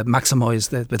maximise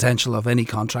the potential of any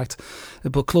contract.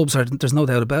 But clubs there's no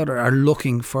doubt about it, are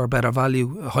looking for better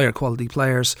value, higher quality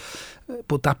players.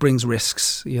 But that brings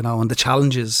risks, and the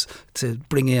challenges to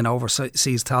bring in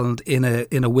overseas talent in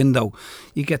a window.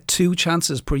 You get 2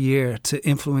 chances per year to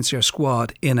influence your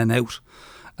squad in and out.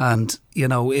 And,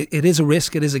 it is a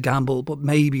risk, it is a gamble, but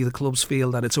maybe the clubs feel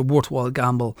that it's a worthwhile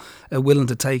gamble, willing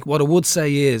to take. What I would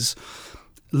say is,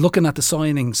 looking at the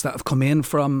signings that have come in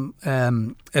from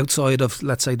outside of,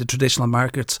 let's say, the traditional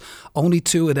markets, only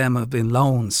 2 of them have been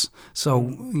loans. So,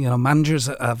 managers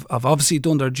have obviously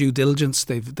done their due diligence.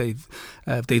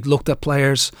 They've looked at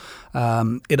players.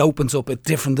 It opens up a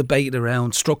different debate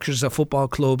around structures of football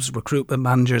clubs, recruitment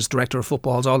managers, director of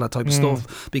footballs, all that type of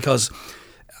stuff. Because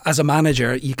as a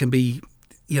manager, you can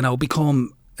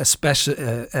become a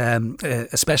specialist in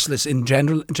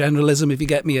generalism, if you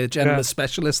get me, a generalist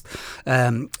specialist,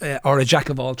 or a jack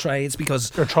of all trades,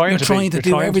 because you're trying to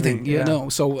do everything,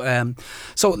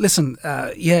 So listen,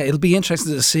 it'll be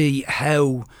interesting to see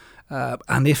how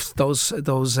and if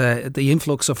the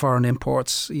influx of foreign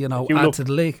imports, add to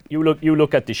the league. You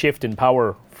look at the shift in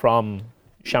power from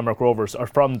Shamrock Rovers, or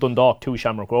from Dundalk to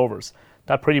Shamrock Rovers.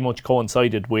 That pretty much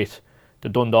coincided with the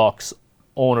Dundalk's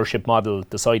ownership model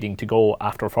deciding to go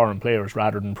after foreign players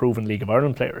rather than proven League of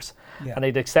Ireland players. And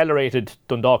it accelerated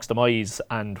Dundalk's demise,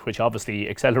 and which obviously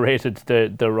accelerated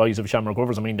the rise of Shamrock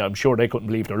Rovers. I mean, I'm sure they couldn't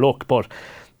believe their luck, but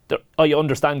I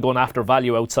understand going after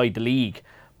value outside the league,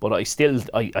 but I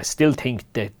still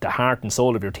think that the heart and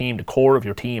soul of your team, the core of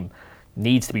your team,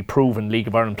 needs to be proven League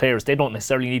of Ireland players. They don't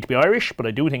necessarily need to be Irish, but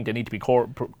I do think they need to be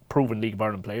proven League of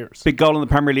Ireland players. Big goal in the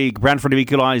Premier League. Brentford have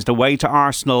equalised away to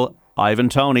Arsenal. Ivan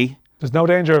Toney. There's no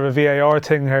danger of a VAR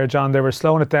thing here, John. They were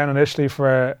slowing it down initially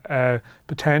for a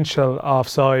potential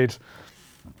offside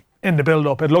in the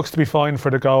build-up. It looks to be fine for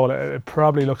the goal. It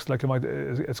probably looks like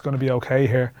it's going to be okay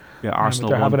here. Yeah,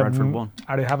 Arsenal won, Brentford won.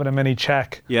 Are they having a mini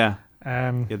check? Yeah.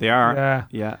 They are.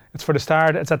 Yeah. It's for the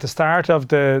start. It's at the start of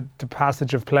the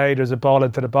passage of play. There's a ball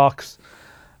into the box,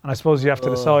 and I suppose you have to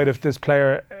decide if this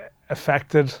player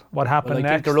affected what happened next.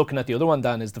 I think they're looking at the other one,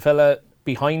 Dan. Is the fella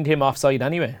behind him offside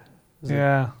anyway?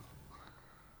 Yeah.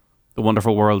 The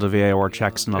wonderful world of VAR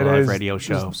checks on a live radio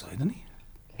show. He's offside, isn't he?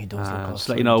 He does look offside.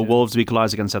 So let you know, Wolves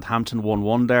equalised against Southampton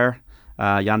 1-1 there.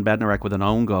 Jan Bednarek with an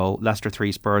own goal. Leicester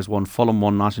 3, Spurs 1, Fulham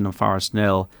 1, Nottingham Forest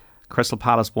 0. Crystal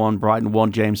Palace 1, Brighton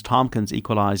 1. James Tompkins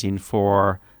equalising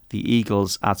for the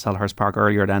Eagles at Selhurst Park.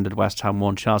 Earlier it ended West Ham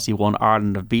 1, Chelsea 1.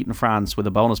 Ireland have beaten France with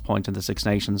a bonus point in the Six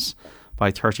Nations by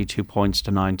 32 points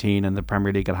to 19. In the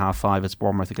Premier League at half-5, it's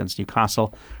Bournemouth against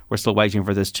Newcastle. We're still waiting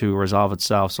for this to resolve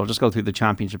itself, so I'll just go through the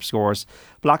championship scores.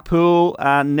 Blackpool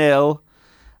 0,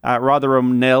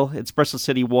 Rotherham 0. It's Bristol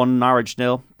City 1, Norwich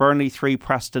 0. Burnley 3,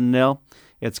 Preston 0.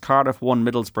 It's Cardiff 1,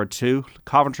 Middlesbrough 2.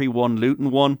 Coventry 1, Luton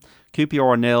 1.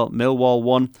 QPR 0, Millwall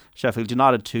 1. Sheffield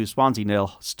United 2, Swansea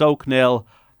 0. Stoke 0,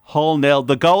 Hull 0.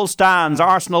 The goal stands.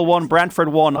 Arsenal 1, Brentford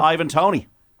 1. Ivan Toney.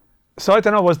 So I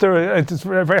don't know, it's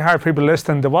very hard for people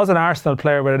listening. There was an Arsenal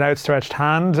player with an outstretched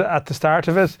hand at the start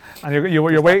of it, and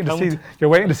you're waiting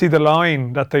to see the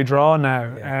line that they draw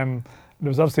now. Yeah. There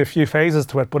was obviously a few phases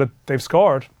to it, but they've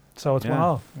scored. So it's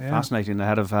 1-0. Yeah. Fascinating.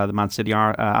 Ahead of the Man City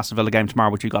Aston Villa game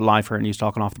tomorrow, which we got live here in News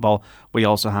Talking Off the Ball. We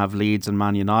also have Leeds and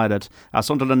Man United.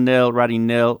 Sunderland 0, Reading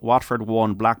 0, Watford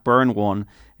 1, Blackburn 1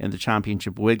 in the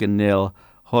Championship. Wigan 0,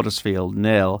 Huddersfield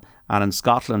 0. And in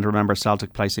Scotland, remember,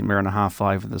 Celtic play St Mirren at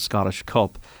half-5 in the Scottish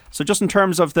Cup. So just in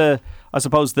terms of the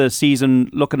season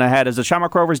looking ahead, is it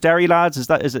Shamrock Rovers Derry, lads? Is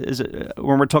it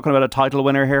when we're talking about a title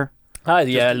winner here?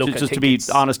 Yeah, just to be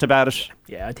honest about it.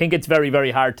 Yeah, I think it's very,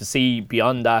 very hard to see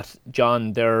beyond that,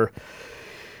 John.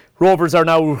 Rovers are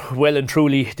now well and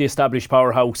truly the established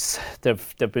powerhouse.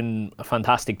 They've been a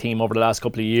fantastic team over the last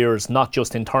couple of years, not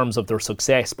just in terms of their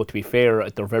success, but to be fair,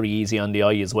 they're very easy on the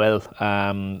eye as well.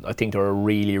 I think they're a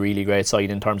really, really great side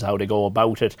in terms of how they go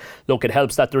about it. Look, it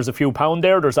helps that there's a few pound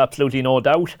there, there's absolutely no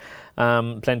doubt.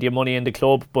 Plenty of money in the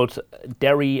club, but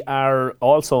Derry are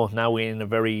also now in a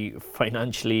very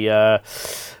financially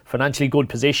good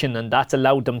position, and that's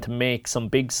allowed them to make some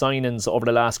big signings over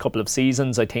the last couple of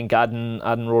seasons. I think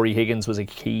adding Rory Higgins was a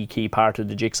key part of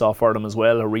the jigsaw for them as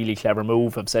well. A really clever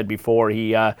move. I've said before,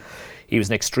 he was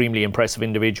an extremely impressive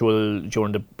individual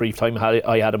during the brief time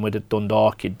I had him with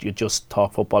Dundalk. You just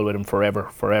talk football with him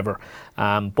forever.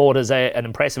 Both as an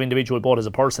impressive individual, both as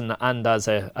a person and as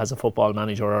a football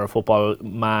manager or a football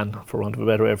man, for want of a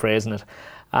better way of phrasing it.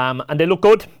 And they look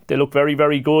good. They look very,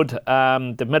 very good.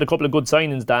 They've made a couple of good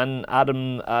signings, Dan.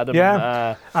 Adam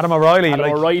O'Reilly.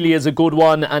 O'Reilly is a good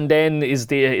one. And then has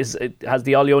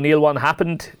the Ollie O'Neill one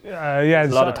happened?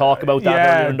 There's a lot of talk about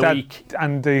that earlier in the week.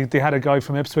 And they had a guy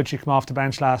from Ipswich who came off the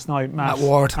bench last night, Matt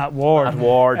Ward. And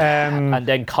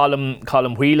then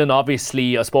Colm Whelan,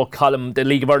 obviously. I spoke Colm, the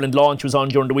League of Ireland launch was on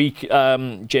during the week,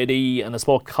 JD, and I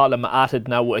spoke Colm at it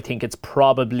now. I think it's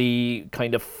probably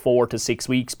kind of 4 to 6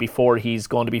 weeks before he's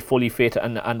going to be fully fit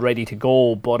and ready to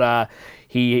go, but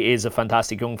he is a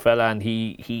fantastic young fella, and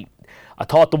I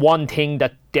thought the one thing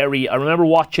that Derry, I remember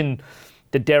watching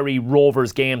the Derry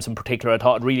Rovers games in particular, I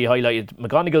thought it really highlighted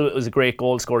McGonigal was a great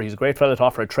goal scorer. He's a great fella to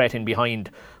offer a threat in behind,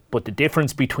 but the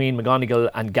difference between McGonigal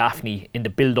and Gaffney in the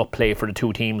build-up play for the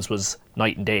two teams was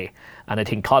night and day. And I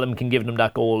think Colm can give them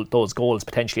those goals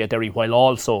potentially at Derry, while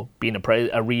also being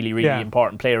a really, really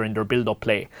important player in their build-up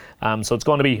play. So it's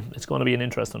going to be an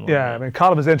interesting one. Yeah, I mean,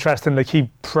 Colm is interesting. Like, he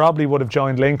probably would have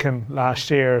joined Lincoln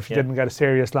last year if he didn't get a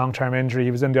serious long-term injury.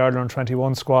 He was in the Ireland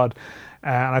 21 squad.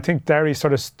 And I think Derry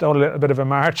sort of stole a little bit of a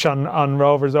march on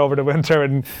Rovers over the winter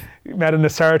and made an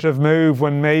assertive move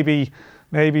when maybe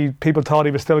people thought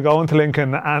he was still going to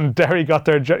Lincoln, and Derry got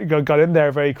in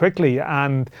there very quickly.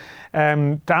 And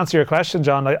to answer your question,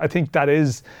 John, I think that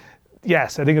is,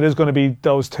 yes, I think it is going to be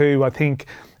those two. I think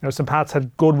St Pat's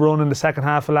had good run in the second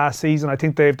half of last season. I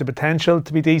think they have the potential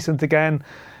to be decent again.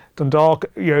 Dundalk,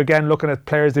 you're again looking at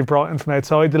players they've brought in from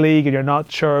outside the league, and you're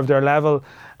not sure of their level.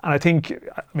 And I think,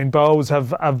 Bows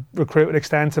have recruited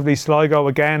extensively. Sligo,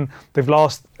 again, they've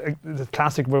lost the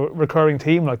classic recurring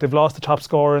team. Like, they've lost the top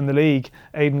scorer in the league,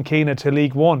 Aidan Keena, to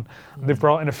League One. They've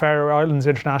brought in a Faroe Islands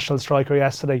international striker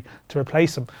yesterday to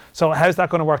replace him. So how's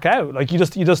that going to work out? Like, you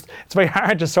just, it's very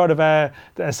hard to sort of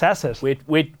assess it.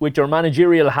 With your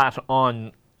managerial hat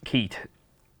on, Keith,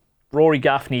 Rory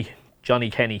Gaffney, Johnny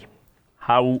Kenny,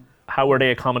 how are they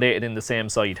accommodated in the same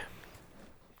side?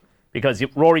 Because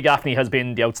Rory Gaffney has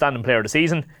been the outstanding player of the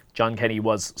season. John Kenny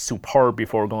was superb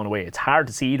before going away. It's hard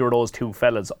to see either of those two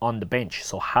fellas on the bench.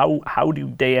 So how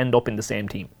do they end up in the same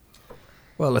team?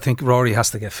 Well, I think Rory has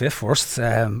to get fit first. He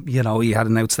had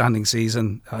an outstanding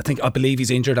season. I believe he's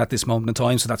injured at this moment in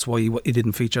time, so that's why he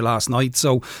didn't feature last night.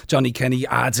 So Johnny Kenny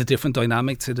adds a different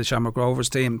dynamic to the Shamrock Rovers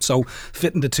team. So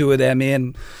fitting the two of them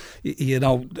in,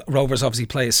 Rovers obviously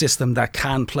play a system that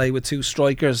can play with two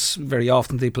strikers. Very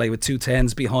often they play with two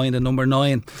 10s behind a number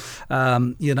 9.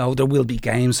 There will be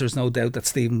games, there's no doubt that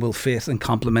Stephen will fit and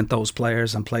complement those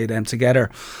players and play them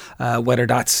together. Whether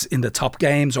that's in the top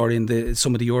games or in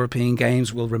some of the European games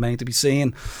players will remain to be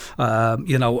seen.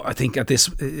 I think at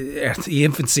the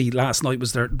infancy last night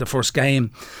was the first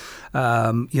game.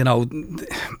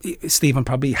 Stephen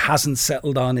probably hasn't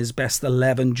settled on his best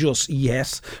 11 just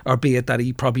yet, albeit that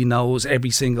he probably knows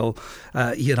every single,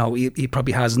 he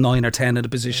probably has 9 or 10 of the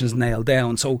positions nailed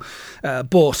down. So,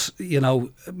 but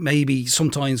maybe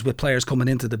sometimes with players coming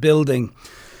into the building,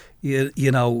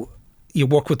 you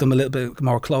work with them a little bit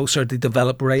more closer. They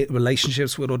develop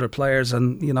relationships with other players,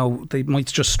 and they might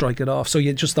just strike it off. So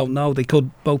you just don't know. They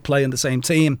could both play in the same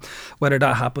team. Whether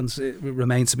that happens, it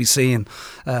remains to be seen.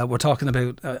 We're talking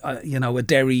about a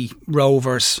Derry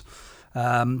Rovers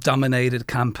dominated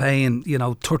campaign.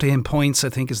 13 points I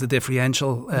think is the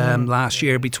differential last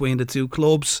year between the two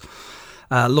clubs.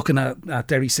 Looking at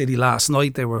Derry City last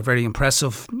night, they were very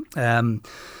impressive.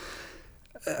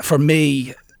 For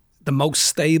me, the most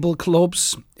stable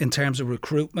clubs in terms of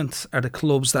recruitment are the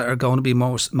clubs that are going to be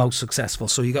most successful.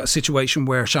 So you got a situation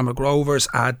where Shamrock Rovers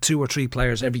add 2 or 3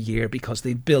 players every year because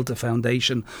they built a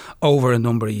foundation over a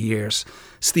number of years.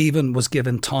 Stephen was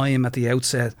given time at the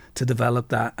outset to develop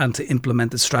that and to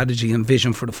implement the strategy and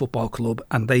vision for the football club,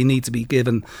 and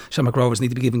Shamrock Rovers need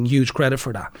to be given huge credit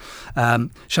for that.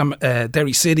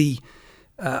 Derry City,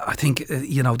 I think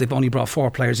they've only brought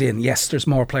 4 players in. Yes, there's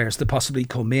more players to possibly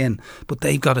come in, but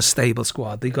they've got a stable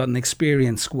squad. They've got an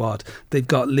experienced squad. They've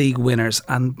got league winners,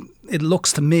 and it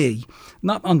looks to me,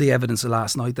 not on the evidence of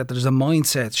last night, that there's a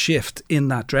mindset shift in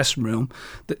that dressing room.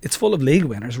 It's full of league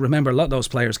winners. Remember, a lot of those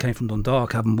players came from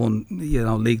Dundalk, haven't won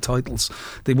league titles.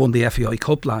 They won the FAI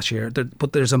Cup last year,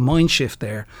 but there's a mind shift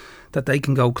there that they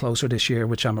can go closer this year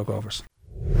with Shamrock Rovers.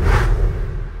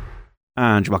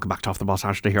 And welcome back to Off the Ball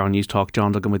Saturday here on News Talk.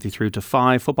 John Duggan with you through to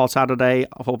 5. Football Saturday,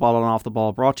 football and off the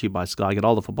ball, brought to you by Sky. Get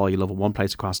all the football you love in one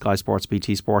place across Sky Sports,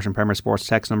 BT Sport and Premier Sports.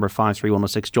 Text number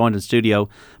 53106. Joined in studio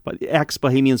by the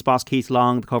ex-Bohemians boss Keith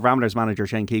Long, the Co-Ramblers manager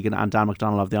Shane Keegan, and Dan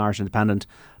McDonnell of the Irish Independent.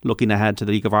 Looking ahead to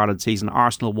the League of Ireland season,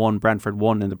 Arsenal 1, Brentford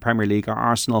 1 in the Premier League.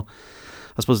 Arsenal,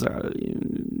 I suppose they're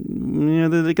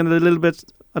getting a little bit,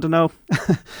 I don't know,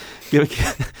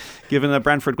 given that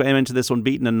Brentford came into this one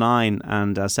beaten in 9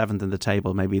 and 7th in the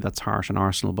table. Maybe that's harsh on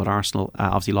Arsenal, but Arsenal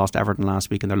obviously lost Everton last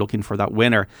week and they're looking for that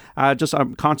winner.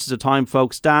 I'm conscious of time,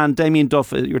 folks. Dan, Damien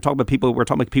Duff, we're talking about people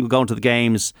going to the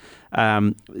games,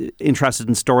 interested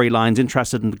in storylines,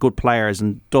 interested in good players,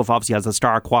 and Duff obviously has a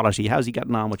star quality. How's he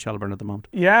getting on with Shelbourne at the moment?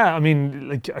 Yeah, I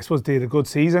mean, I suppose they had a good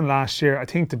season last year. I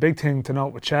think the big thing to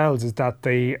note with Chels is that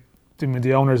the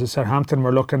owners of Southampton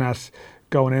were looking at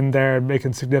going in there,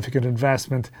 making significant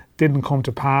investment. Didn't come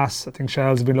to pass. I think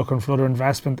Chels have been looking for another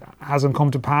investment. Hasn't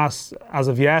come to pass as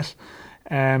of yet.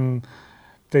 They've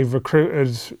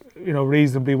recruited,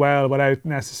 reasonably well without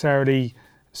necessarily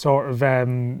sort of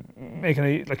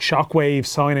making shockwave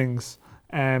signings.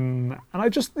 And I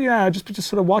just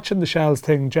sort of watching the Chels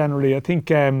thing generally. I think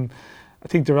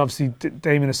they're obviously,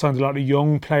 Damien has signed a lot of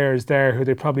young players there who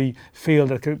they probably feel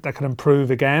that can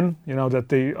improve again. That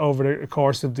they over the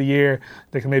course of the year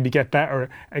they can maybe get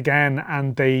better again,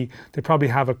 and they probably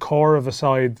have a core of a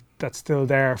side that's still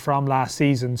there from last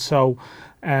season. So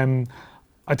I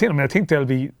think they'll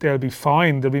be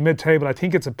fine. They'll be mid-table. I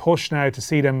think it's a push now to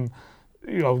see them,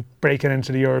 breaking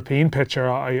into the European picture.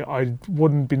 I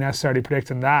wouldn't be necessarily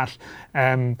predicting that.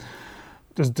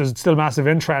 There's still massive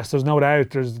interest. There's no doubt.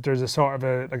 There's a sort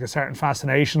of a certain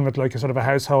fascination with a sort of a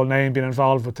household name being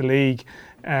involved with the league.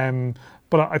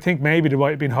 But I think maybe there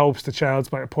might have been hopes that Chelsea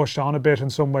might have pushed on a bit in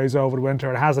some ways over the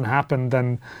winter. It hasn't happened.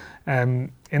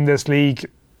 And in this league,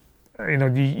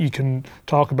 you can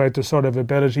talk about the sort of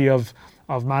ability of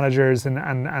managers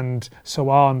and so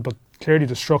on, but clearly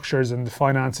the structures and the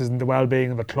finances and the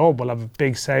well-being of a club will have a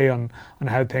big say on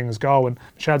how things go. And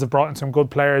Sheds have brought in some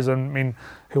good players, and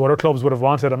who other clubs would have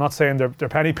wanted. I'm not saying they're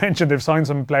penny pinching. They've signed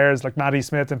some players like Matty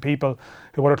Smith and people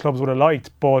who other clubs would have liked,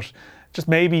 but just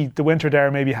maybe the winter there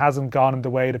maybe hasn't gone in the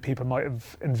way that people might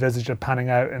have envisaged it panning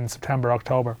out in September,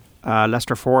 October.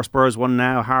 Leicester 4, Spurs 1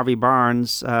 now. Harvey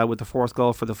Barnes with the 4th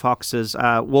goal for the Foxes.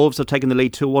 Wolves have taken the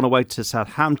lead 2-1 away to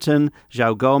Southampton.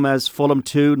 João Gomez. Fulham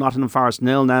 2, Nottingham Forest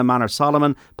 0 now. Manor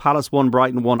Solomon. Palace 1,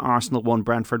 Brighton 1, Arsenal 1,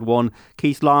 Brentford 1.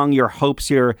 Keith Long, your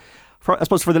hopes, I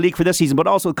suppose for the league for this season, but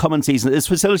also the coming season, is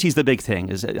facilities the big thing?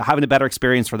 Is having a better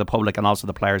experience for the public and also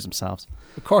the players themselves?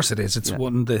 Of course it is. It's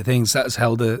one of the things that has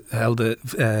held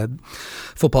the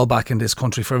football back in this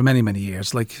country for many, many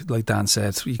years. Like Dan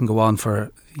said, you can go on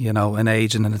for an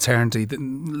age and an eternity.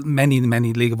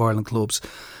 Many League of Ireland clubs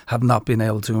have not been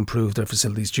able to improve their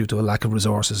facilities due to a lack of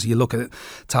resources. You look at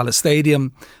Tallaght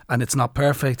Stadium, and it's not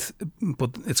perfect,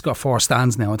 but it's got 4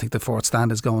 stands now. I think the 4th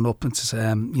stand is going up. It's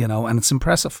and it's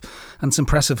impressive. And it's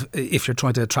impressive if you're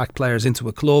trying to attract players into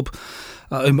a club.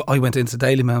 I went into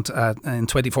Dalymount in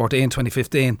 2014,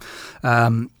 2015.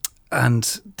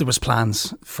 And there was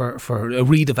plans for a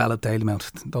redeveloped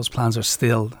Dalymount. Those plans are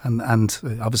still, and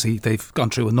obviously they've gone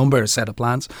through a number of set of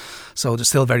plans, so they're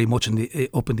still very much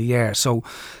up in the air. So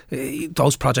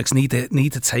those projects need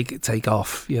to take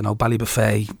off.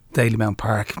 Ballybuffet, Dalymount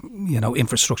Park,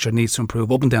 infrastructure needs to improve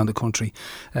up and down the country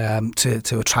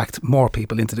to attract more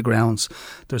people into the grounds.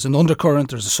 There's an undercurrent,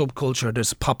 there's a subculture,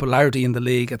 there's popularity in the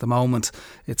league at the moment.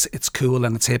 It's cool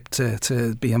and it's hip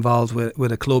to be involved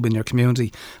with a club in your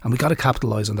community, and we got to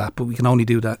capitalise on that. But we can only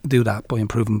do that by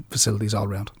improving facilities all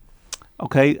round.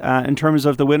 Okay, in terms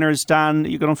of the winners, Dan,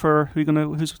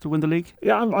 who's to win the league?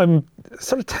 Yeah, I'm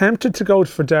sort of tempted to go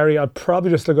for Derry. I'd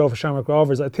probably just go for Shamrock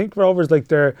Rovers. I think Rovers, they've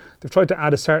tried to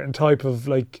add a certain type of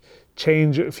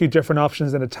change, a few different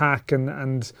options in attack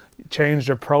and change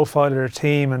their profile of their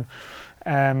team,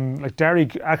 and Derry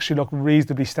actually look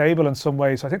reasonably stable in some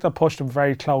ways. So I think they'll push them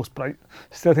very close, but I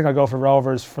still think I'll go for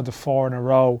Rovers for the 4 in a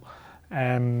row.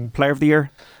 Player of the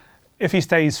year? If he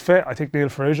stays fit, I think Neil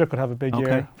Ferrugia could have a big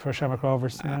year for Shamrock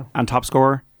Rovers. Yeah. And top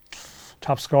scorer?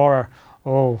 Top scorer?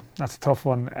 Oh, that's a tough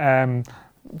one.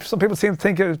 Some people seem to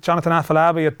think Jonathan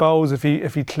Afolabi at Bows, if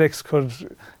he clicks, could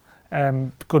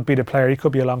be the player. He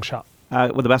could be a long shot.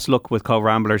 With the best of luck with Cove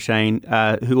Rambler, Shane,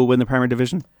 who will win the Premier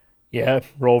Division? Yeah,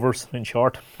 Rovers in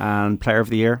short. And player of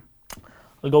the year?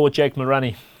 I'll go with Jake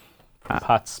Mulroney from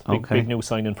Pats. Big new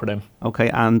signing for them.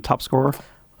 Okay, and top scorer?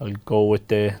 I'll go with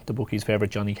the bookies' favourite,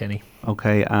 Johnny Kenny.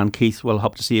 Okay, and Keith, we'll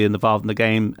hope to see you involved in the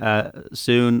game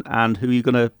soon. And who are you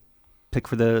going to pick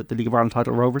for the League of Ireland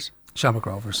title? Rovers? Shamrock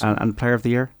Rovers. And player of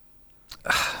the year?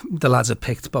 The lads have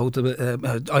picked both.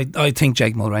 I think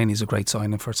Jake Mulroney is a great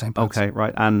signing for St. Pat's. Okay,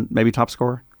 right. And maybe top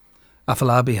scorer?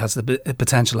 Afolabi has the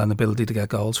potential and ability to get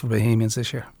goals for Bohemians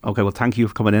this year. Okay, well, thank you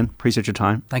for coming in. Appreciate your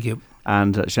time. Thank you.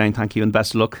 And Shane, thank you and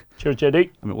best of luck. Cheers,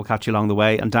 JD. We'll catch you along the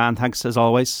way. And Dan, thanks as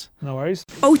always. No worries.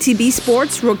 OTB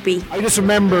Sports Rugby. I just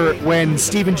remember when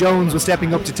Stephen Jones was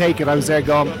stepping up to take it, I was there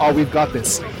going, we've got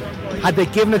this. Had they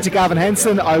given it to Gavin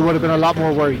Henson, I would have been a lot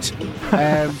more worried.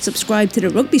 Subscribe to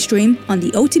the rugby stream on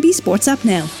the OTB Sports app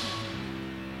now.